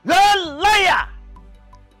 You're a liar!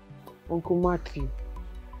 Uncle Matthew,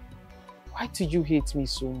 why do you hate me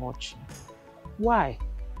so much? Why?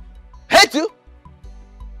 Hate you?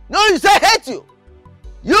 No, you say hate you.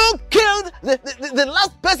 You killed the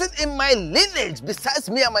last person in my lineage besides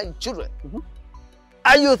me and my children.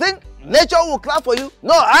 And you think nature will clap for you?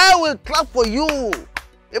 No, I will clap for you.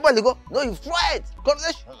 Everybody go, no, you try it.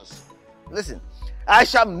 Congratulations. Listen, I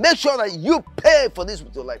shall make sure that you pay for this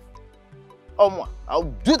with your life. Oh, I'll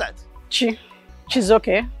do that. She's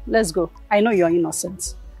okay. Let's go. I know you're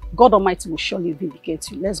innocent. God Almighty will surely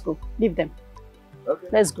vindicate you. Let's go. Leave them. Okay.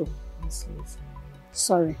 Let's go.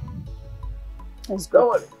 Sorry. Let's go. Don't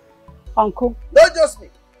worry. Uncle. Not just me.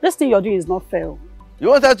 This thing you're doing is not fair. You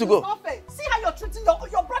want her to go? It's not fair. See how you're treating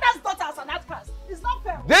your brother's daughter as an outcast. It's not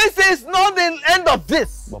fair. This is not the end of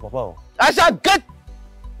this. Papa. I shall get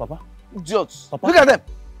Papa. idiots. Papa. Look at them.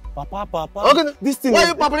 Papa. Okay. This thing Why are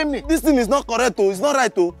you pampering me? This thing is not correct, oh. It's not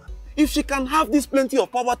right, oh. If she can have this plenty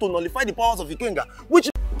of power to nullify the powers of Ikenga, which...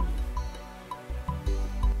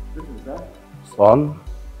 Son,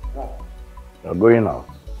 you're going out.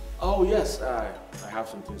 Oh, yes. I have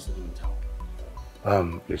some things to do in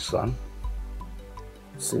town. Please, son,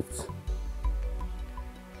 sit.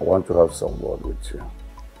 I want to have some word with you.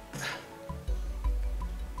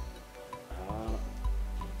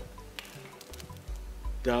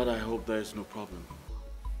 Dad, I hope there is no problem.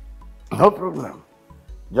 No problem.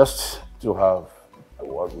 Just to have a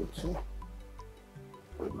word with you,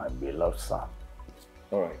 with my beloved son.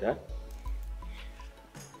 All right, Dad.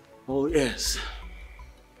 Oh, yes.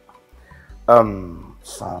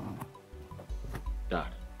 Son.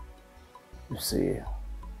 Dad. You see,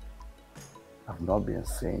 I've not been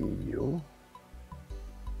seeing you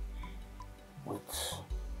with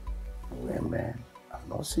women. I've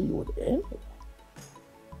not seen you with any.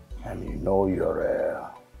 And you know you're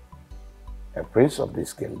a prince of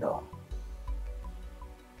this kingdom.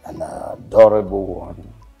 An adorable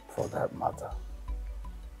one, for that matter.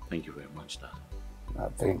 Thank you very much, Dad. I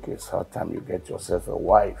think it's high time you get yourself a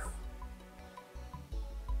wife.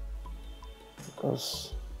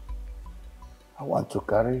 Because I want to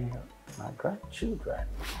carry my grandchildren.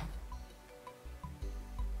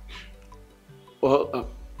 Well,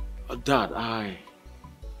 Dad, I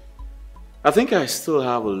think I still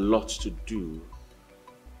have a lot to do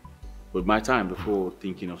with my time before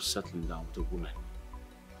thinking of settling down with a woman.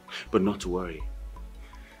 But not to worry.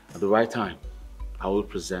 At the right time, I will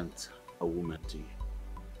present a woman to you.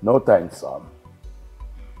 No time, son.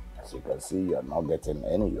 As you can see, you're not getting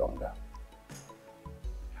any younger.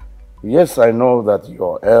 Yes, I know that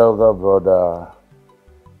your elder brother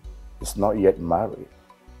is not yet married,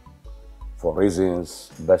 for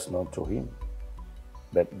reasons best known to him.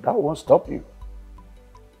 But that won't stop you.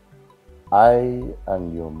 I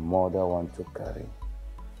and your mother want to carry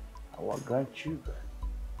our grandchildren.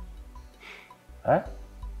 Huh?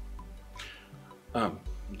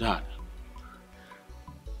 Dad,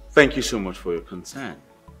 thank you so much for your concern.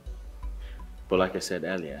 But like I said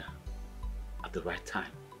earlier, at the right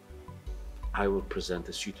time, I will present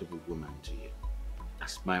a suitable woman to you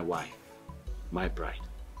as my wife, my bride.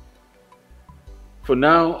 For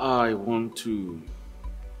now, I want to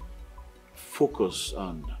focus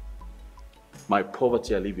on my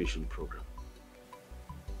poverty alleviation program.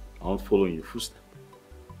 I want to follow in your footsteps,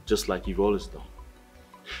 just like you've always done.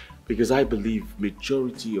 Because I believe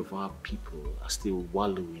majority of our people are still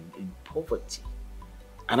wallowing in poverty.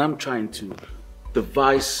 And I'm trying to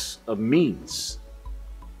devise a means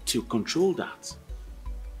to control that.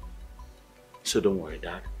 So don't worry,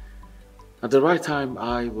 Dad. At the right time,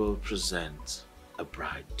 I will present a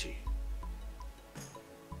bride to you.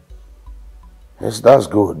 Yes, that's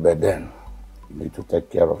good, but then you need to take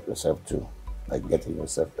care of yourself too, like getting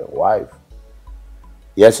yourself a wife.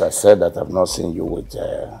 Yes, I said that I've not seen you with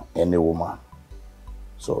any woman.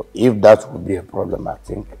 So if that would be a problem, I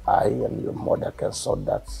think I and your mother can sort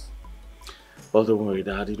that. Well, don't worry,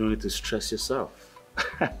 Dad. You don't need to stress yourself.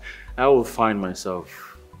 I will find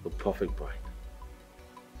myself the perfect bride.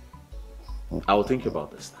 I will think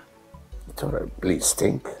about this then. It's all right. Please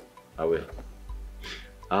think. I will.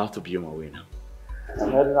 I have to be on my way now.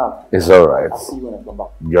 I'm heading out. It's all right. I'll see you when I come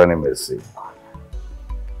back. Johnny Mercy.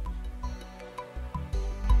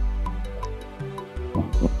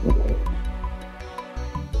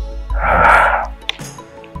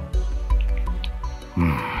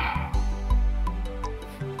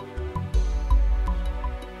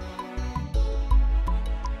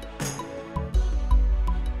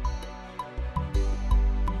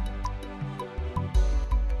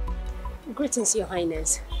 Greetings, Your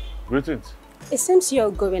Highness. Greetings. It seems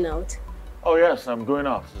you're going out. Oh yes, I'm going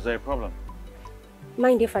out. Is there a problem?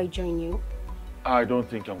 Mind if I join you? I don't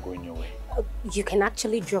think I'm going your way. You can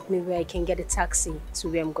actually drop me where I can get a taxi to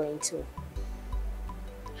where I'm going to.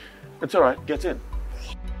 It's all right. Get in.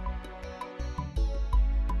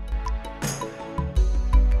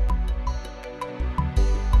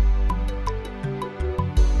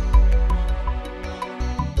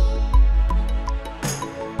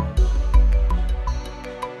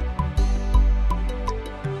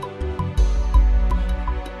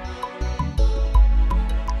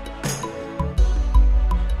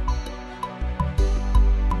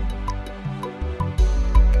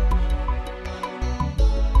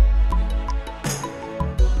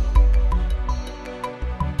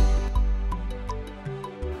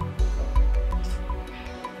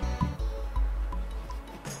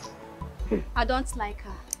 I don't like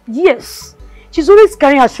her. Yes. She's always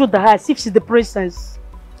carrying her shoulder as if she's the princess.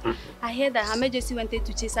 I heard that Her Majesty wanted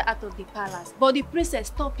to chase her out of the palace, but the princess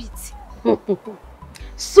stopped it.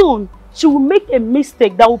 Soon, she will make a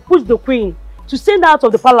mistake that will push the queen to send her out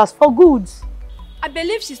of the palace for good. I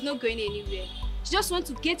believe she's not going anywhere. She just wants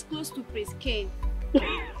to get close to Prince Ken.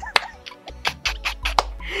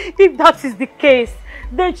 If that is the case,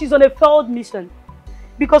 then she's on a failed mission.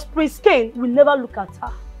 Because Prince Ken will never look at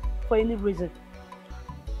her for any reason.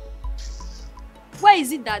 Why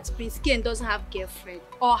is it that Prince Ken doesn't have a girlfriend?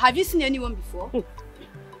 Or have you seen anyone before?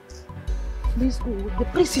 Please go. The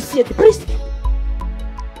prince is here. The prince.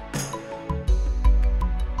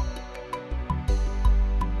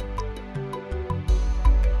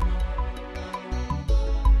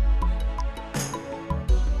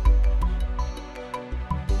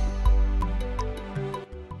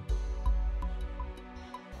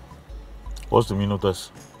 What's the meaning of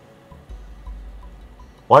this?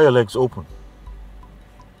 Why are your legs open?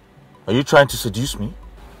 Are you trying to seduce me?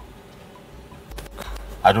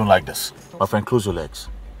 I don't like this. My friend, close your legs.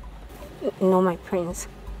 No, my prince.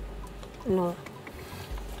 No.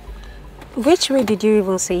 Which way did you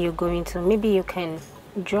even say you're going to? Maybe you can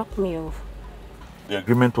drop me off. The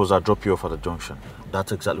agreement was I'll drop you off at the junction.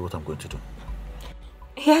 That's exactly what I'm going to do.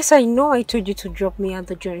 Yes, I know I told you to drop me at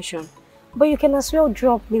the junction. But you can as well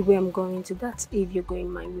drop me where I'm going to. That's if you're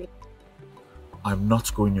going my way. I'm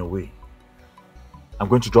not going your way. I'm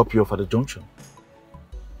going to drop you off at the junction.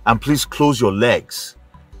 And please close your legs.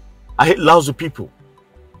 I hate lousy people.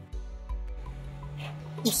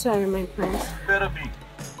 I'm sorry, my prince. Better be.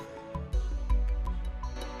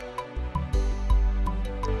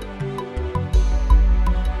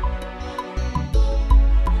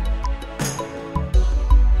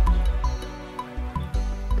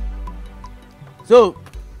 So,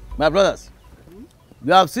 my brothers,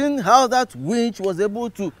 you have seen how that witch was able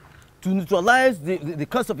to neutralize the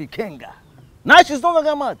curse of Ikenga. Now she's no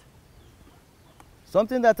longer mad.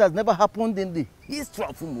 Something that has never happened in the history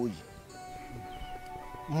of Umoji.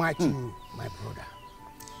 My brother,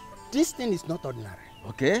 this thing is not ordinary.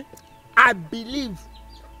 Okay. I believe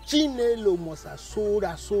Chinelo must have sold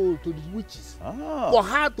her soul to the witches for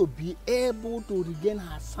her to be able to regain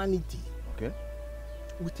her sanity. Okay.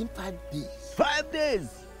 Within 5 days. 5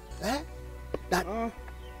 days? Eh? That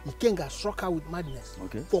Ikenga struck her with madness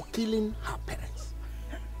for killing her parents.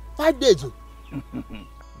 5 days.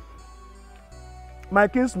 My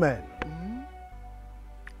kinsman,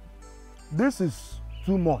 this is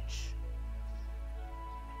too much.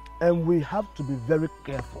 And we have to be very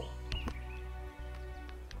careful.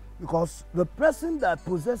 Because the person that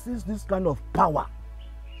possesses this kind of power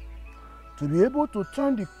to be able to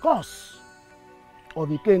turn the curse of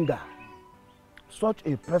Ikenga, such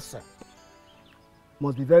a person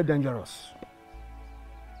must be very dangerous.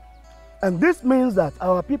 And this means that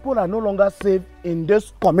our people are no longer safe in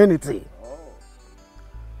this community.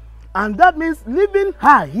 And that means leaving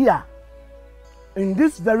her here in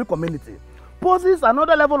this very community poses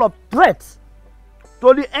another level of threat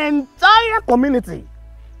to the entire community.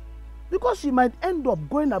 Because she might end up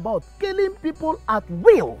going about killing people at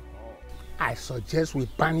will. I suggest we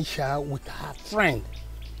banish her with her friend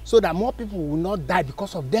so that more people will not die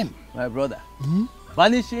because of them. My brother,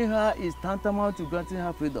 banishing her is tantamount to granting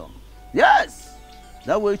her freedom. Yes!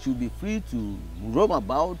 That way she'll be free to roam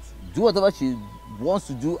about, do whatever she wants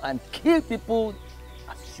to do, and kill people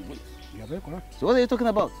as she wishes. You are very correct. So what are you talking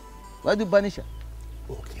about? Why do you banish her?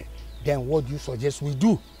 Okay. Then what do you suggest we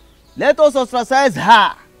do? Let us ostracize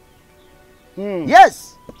her.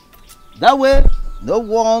 Yes! That way, no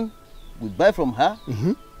one will buy from her.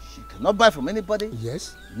 She cannot buy from anybody.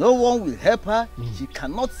 Yes. No one will help her. She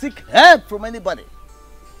cannot seek help from anybody.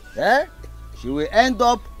 Yeah? She will end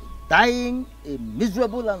up dying a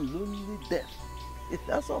miserable and lonely death.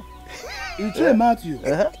 That's all. Matthew,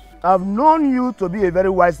 I've known you to be a very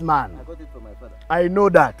wise man. I got it from my father. I know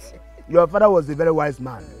that. Your father was a very wise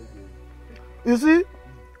man. You see,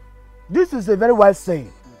 this is a very wise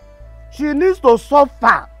saying. She needs to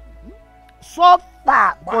suffer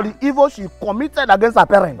for the evil she committed against her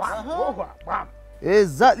parents.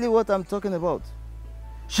 Exactly what I'm talking about.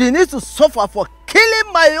 She needs to suffer for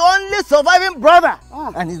killing my only surviving brother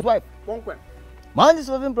and his wife. My only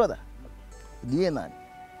surviving brother. Lienan.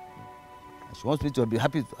 She wants me to be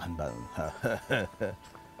happy.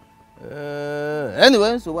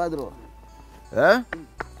 Anyway, so what do? Eh?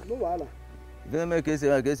 No wala. If you make case,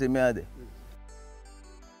 I guess me ade.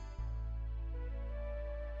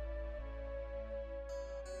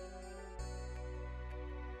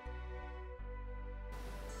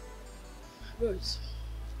 Rose.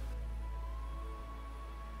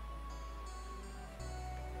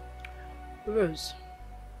 Rose,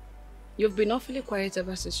 you've been awfully quiet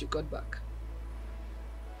ever since you got back.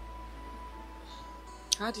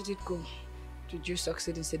 How did it go? Did you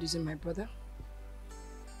succeed in seducing my brother?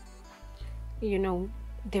 You know,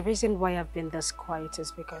 the reason why I've been this quiet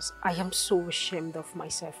is because I am so ashamed of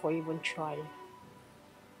myself for even trying.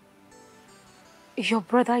 Your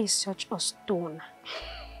brother is such a stone.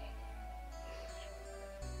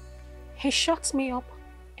 He shuts me up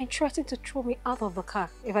and threatened to throw me out of the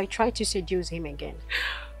car if I try to seduce him again.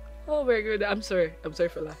 Oh my God, I'm sorry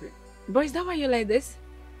for laughing. But is that why you're like this?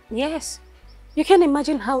 Yes. You can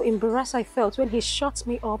imagine how embarrassed I felt when he shut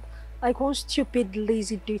me up like one stupid,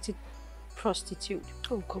 lazy, dated prostitute.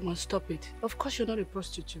 Oh, come on, stop it. Of course you're not a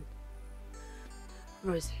prostitute.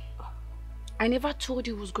 Rose, I never told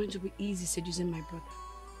you it was going to be easy seducing my brother.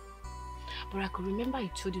 But I could remember I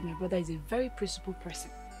told you my brother is a very principled person.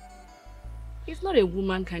 He's not a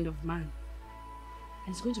woman kind of man.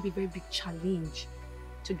 And it's going to be a very big challenge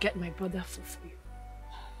to get my brother for you.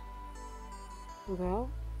 Well,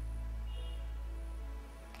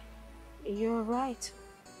 you're right.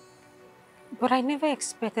 But I never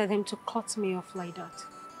expected him to cut me off like that.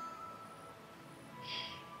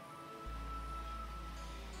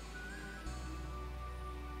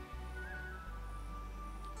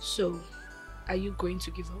 So, are you going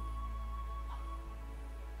to give up?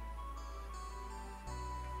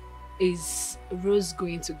 Is Rose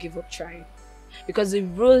going to give up trying? Because the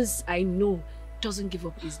Rose I know doesn't give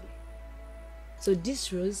up easily. So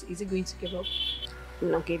this Rose, is it going to give up? I'm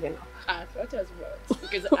not giving up. I thought as well.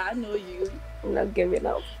 Because I know you. I'm not giving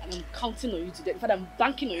up. And I'm counting on you to do that. In fact, I'm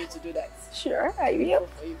banking on you to do that. Sure, I will.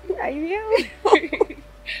 I will.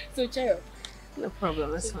 So cheer up. No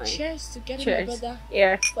problem, that's fine. Cheers to getting Cheers. my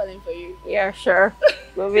brother falling for you. Yeah, sure.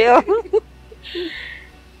 We will.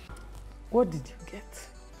 What did you get?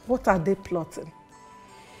 What are they plotting?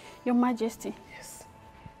 Your Majesty. Yes.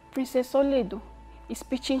 Princess Oledo is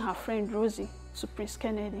pitching her friend Rosie to Prince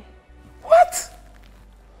Kennedy. What?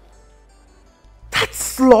 That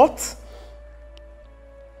slut?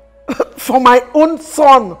 For my own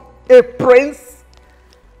son, a prince?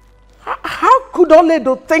 How could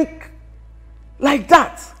Oledo think like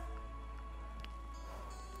that?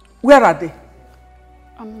 Where are they?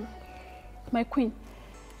 My queen,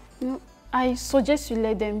 I suggest you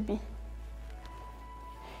let them be.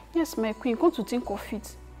 Yes, my queen, come to think of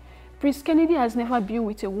it. Prince Kennedy has never been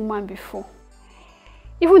with a woman before.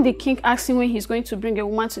 Even the king asked him when he's going to bring a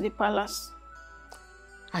woman to the palace.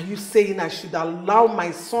 Are you saying I should allow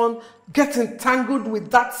my son get entangled with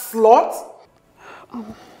that slut?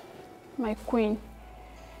 My queen,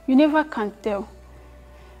 you never can tell.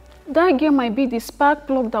 That girl might be the spark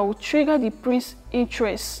plug that will trigger the prince's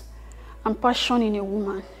interest and passion in a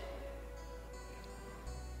woman.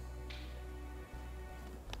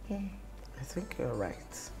 I think you're right.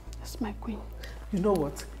 Yes, my queen. You know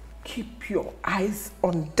what? Keep your eyes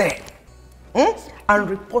on them. And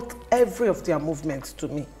report every of their movements to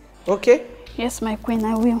me. Okay? Yes, my queen,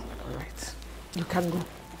 I will. All right. You can go.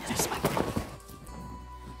 Yes, my queen.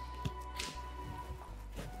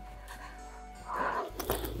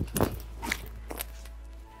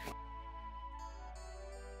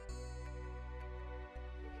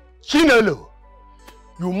 Chinelo,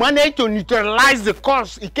 you managed to neutralize the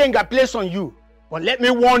curse Ikenga placed on you. But let me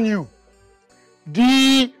warn you,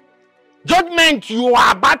 the judgment you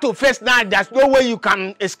are about to face now, there's no way you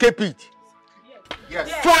can escape it.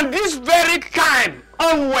 Yes. From this very time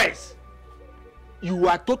onwards, you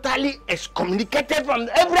are totally excommunicated from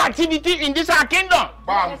every activity in this our kingdom.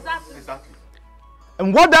 Bam. Exactly.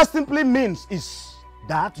 And what that simply means is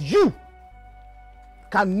that you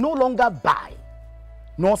can no longer buy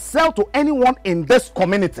nor sell to anyone in this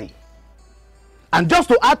community. And just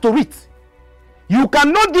to add to it, you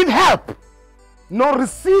cannot give help nor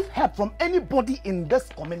receive help from anybody in this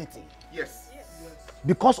community. Yes.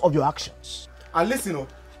 Because of your actions. And listen,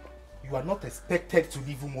 you are not expected to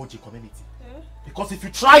leave Umoji community. Because if you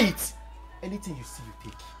try it, anything you see,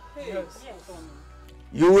 you take. Yes.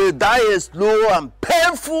 You will die a slow and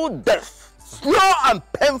painful death. Slow and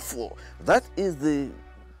painful. That is the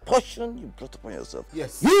portion you brought upon yourself.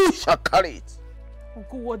 Yes. You shall carry it.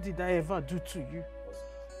 Uncle, what did I ever do to you?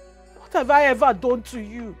 What have I ever done to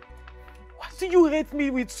you? Why do you hate me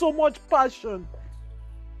with so much passion?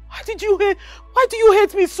 Why do you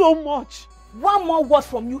hate me so much? One more word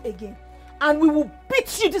from you again, and we will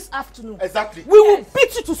beat you this afternoon. Exactly. We will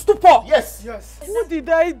beat you to stupor. Yes. Yes. What did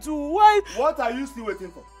I do? Why? What are you still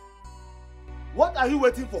waiting for? What are you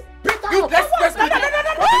waiting for? You let's no.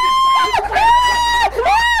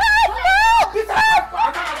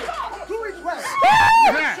 Do it well.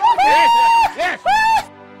 Yes.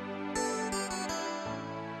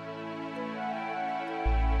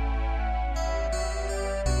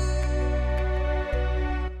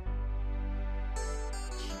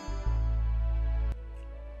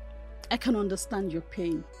 I can understand your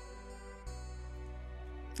pain.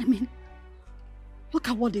 I mean, look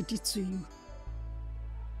at what they did to you.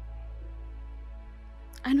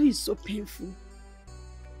 I know it's so painful.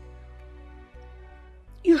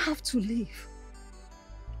 You have to leave.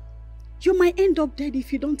 You might end up dead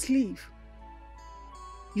if you don't leave.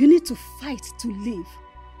 You need to fight to live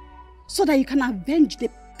so that you can avenge the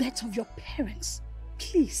death of your parents.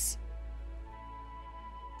 Please.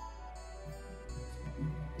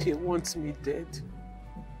 They want me dead.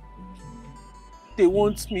 They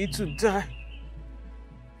want me to die.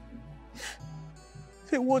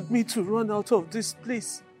 They want me to run out of this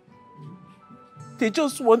place. They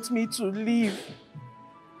just want me to leave.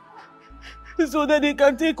 So that they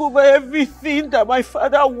can take over everything that my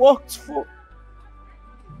father worked for.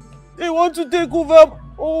 They want to take over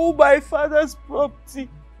all my father's property.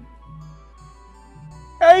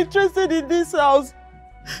 They're interested in this house,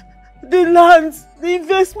 the lands, the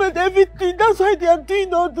investment, everything. That's why they are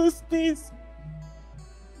doing all those things.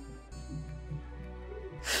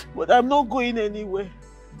 But I'm not going anywhere.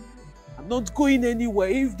 I'm not going anywhere.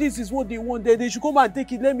 If this is what they want, then they should come and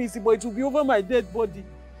take it. Let me see, but it will be over my dead body.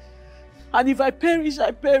 And if I perish,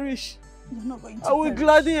 I perish. You're not going to I will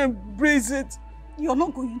gladly embrace it. You're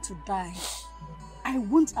not going to die. I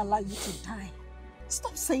won't allow you to die.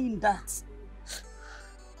 Stop saying that.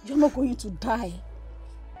 You're not going to die.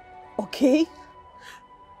 Okay?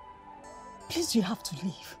 Please, you have to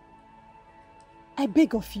leave. I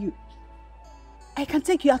beg of you. I can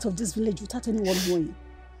take you out of this village without anyone knowing.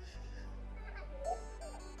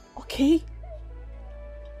 Okay?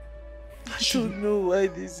 I don't know why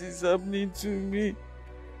this is happening to me.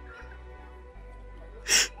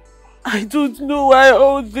 I don't know why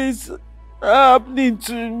all this is happening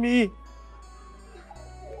to me.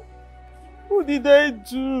 What did I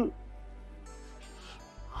do?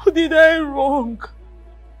 What did I wrong?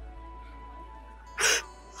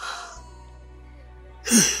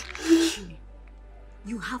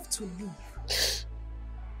 You have to leave.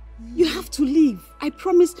 You have to leave. I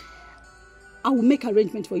promise I will make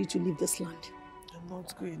arrangements for you to leave this land. I'm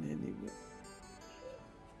not going anywhere.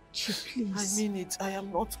 Chi, please. I mean it. I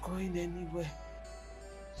am not going anywhere.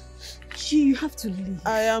 Chi, you have to leave.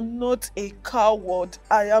 I am not a coward.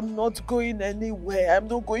 I am not going anywhere. I'm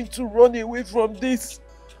not going to run away from this.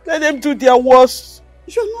 Let them do their worst.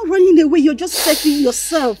 You're not running away. You're just saving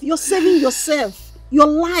yourself. You're saving yourself. Your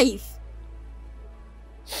life.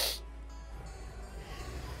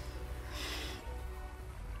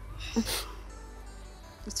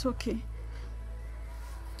 It's okay.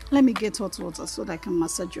 Let me get hot water so that I can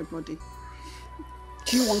massage your body.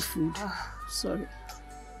 Do you want food? Sorry.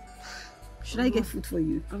 Should I get food for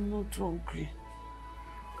you? I'm not hungry.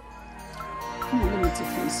 Come on, let me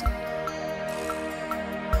take this.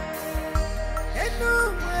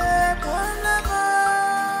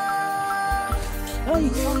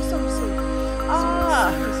 Oh,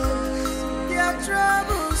 sorry. Their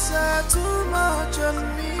troubles are too much on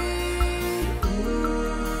me.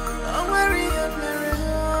 Don't worry,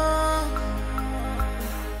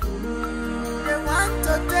 they want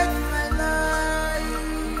to take my life.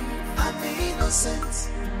 I'm innocent.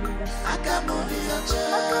 I can't believe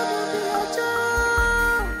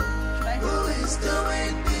who is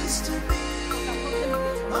doing this to me?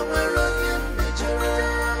 I'm a Romanian major.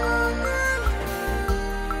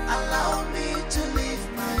 Allow me to live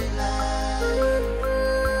my life.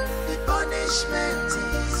 The punishment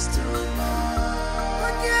is too much.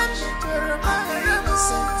 I'm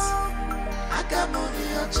innocent. I can't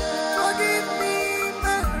forgive me,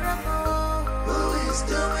 who is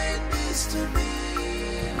doing this to me?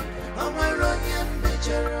 I'm a Romanian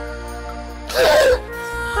major.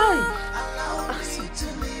 Hi. Allow me to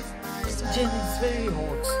live my life. Jenny, it's very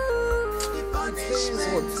hot. The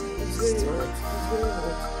punishment It's very hot.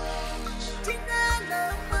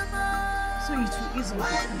 So it will ease up.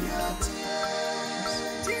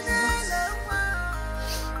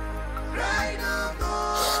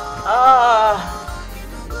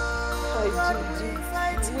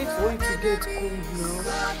 Wait for it to get cold now.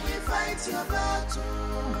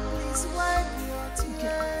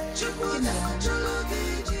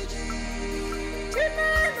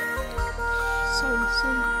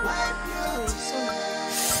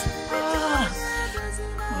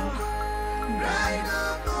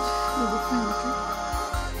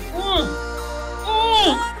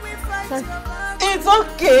 It's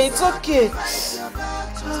okay, it's okay.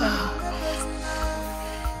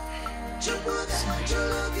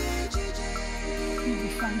 You'll be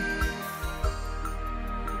fine.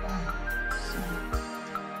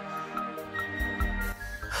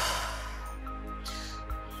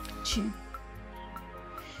 Chi,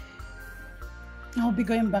 I'll be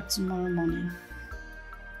going back tomorrow morning.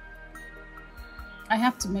 I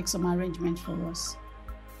have to make some arrangement for us.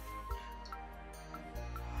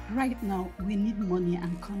 Right now, we need money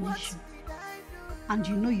and connection. And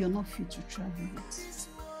you know you're not fit to travel yet.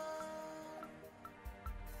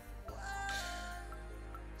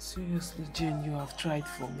 Seriously, Jane, you have tried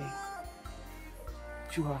for me.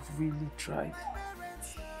 You have really tried.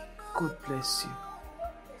 God bless you.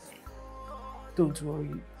 Don't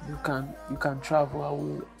worry, you can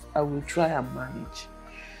travel. I will try and manage.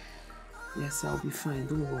 Yes, I'll be fine,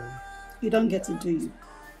 don't worry. You don't get it, do you?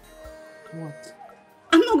 What?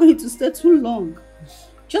 I'm not going to stay too long.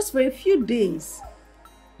 Just for a few days.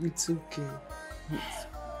 It's okay.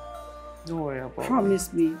 Don't worry about it.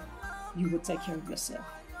 Promise me you will take care of yourself.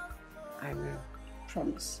 I will.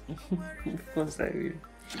 Promise. Of course I will.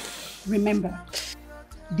 Remember,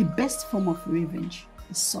 the best form of revenge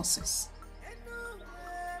is success.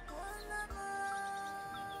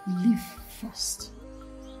 Live first.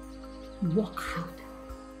 Work hard.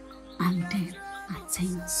 And then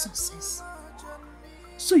attain success.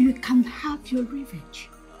 So you can have your revenge.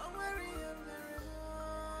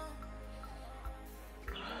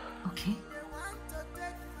 Okay?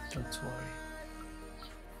 Don't worry.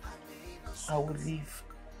 I will live.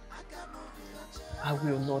 I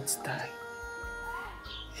will not die.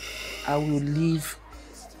 I will live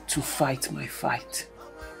to fight my fight.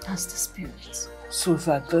 That's the spirit. So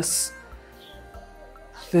that this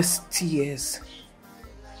tears,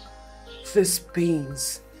 this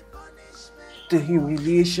pains, the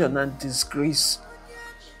humiliation and disgrace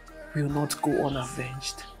will not go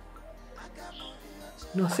unavenged.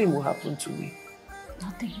 Nothing will happen to me.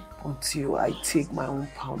 Nothing. Until I take my own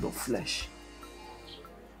pound of flesh.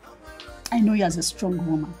 I know you as a strong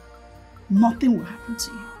woman. Nothing will happen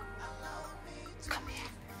to you. Come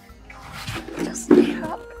here. Just let me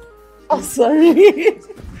hug. Oh, sorry.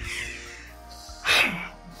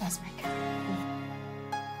 That's my cat.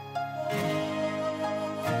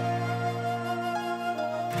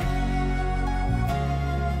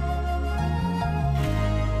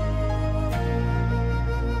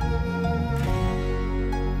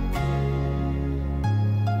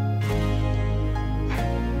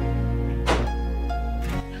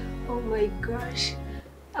 Oh my gosh.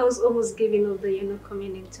 I was almost giving up that you're not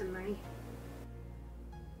coming in tonight.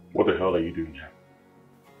 What the hell are you doing here?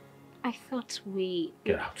 I thought we...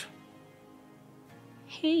 Get out.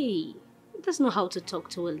 Hey, that's not how to talk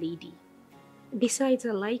to a lady. Besides,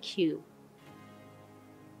 I like you.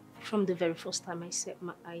 From the very first time I set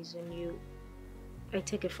my eyes on you, I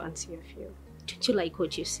take a fancy of you. Don't you like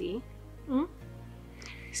what you see? Hmm?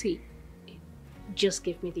 See, just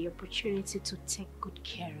give me the opportunity to take good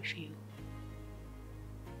care of you.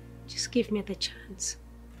 Just give me the chance,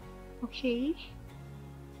 okay?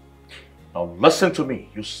 Now listen to me,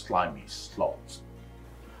 you slimy slut.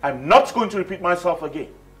 I'm not going to repeat myself again.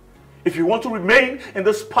 If you want to remain in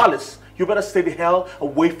this palace, you better stay the hell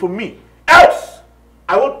away from me. Else,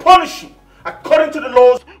 I will punish you according to the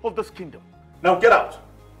laws of this kingdom. Now get out.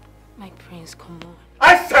 My prince, come on.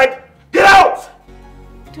 I said, get out!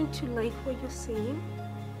 Don't you like what you're saying?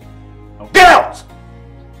 Now get out!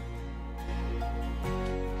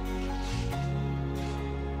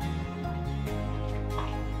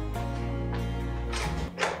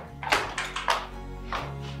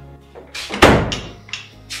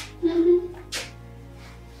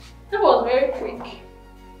 That was very quick.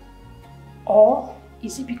 Or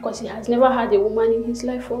is it because he has never had a woman in his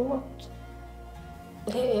life or what?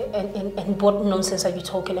 And what nonsense are you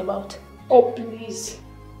talking about? Oh, please.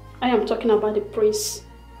 I am talking about the prince.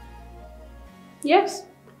 Yes,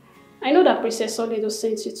 I know that Princess Soledo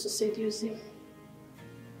sent you to seduce him.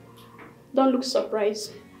 Don't look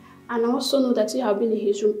surprised. And I also know that you have been in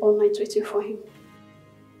his room all night waiting for him.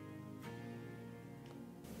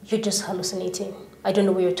 You're just hallucinating. I don't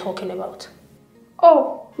know what you're talking about.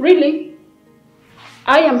 Oh, really?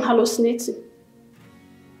 I am hallucinating.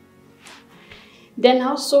 Then I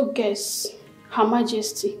also guess Her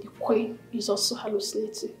Majesty, the Queen, is also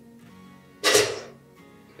hallucinating.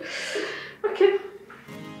 Okay.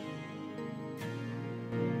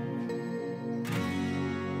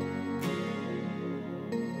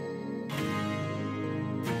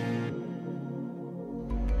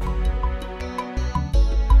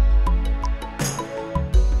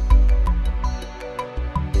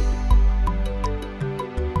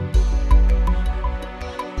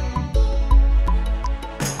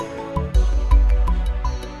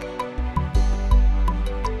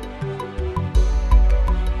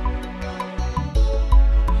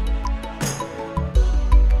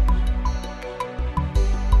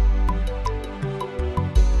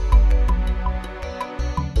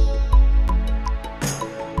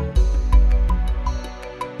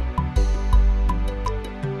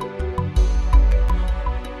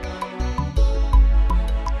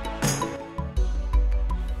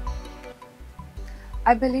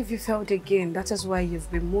 I believe you failed again. That is why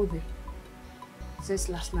you've been moving since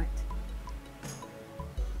last night.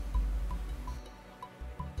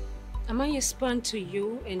 Am I a spawn to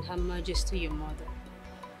you and Her Majesty your mother?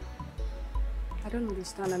 I don't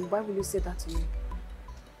understand, and why will you say that to me?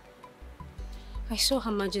 I saw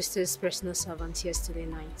Her Majesty's personal servant yesterday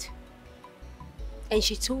night. And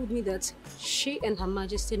she told me that she and Her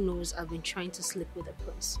Majesty knows I've been trying to sleep with the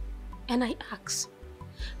prince. And I asked,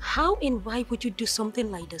 how and why would you do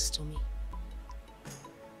something like this to me?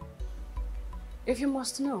 If you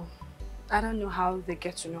must know, I don't know how they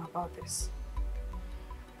get to know about this.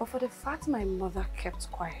 But for the fact my mother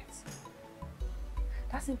kept quiet,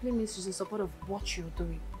 that simply means she's in support of what you're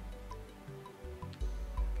doing.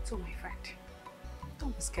 So my friend,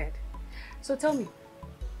 don't be scared. So tell me,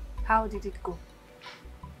 how did it go?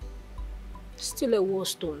 Still a war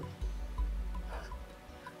stone.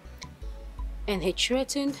 And he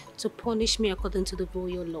threatened to punish me according to the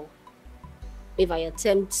royal law if I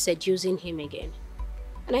attempt seducing him again.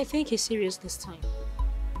 And I think he's serious this time.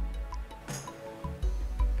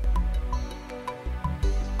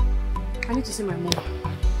 I need to see my mom.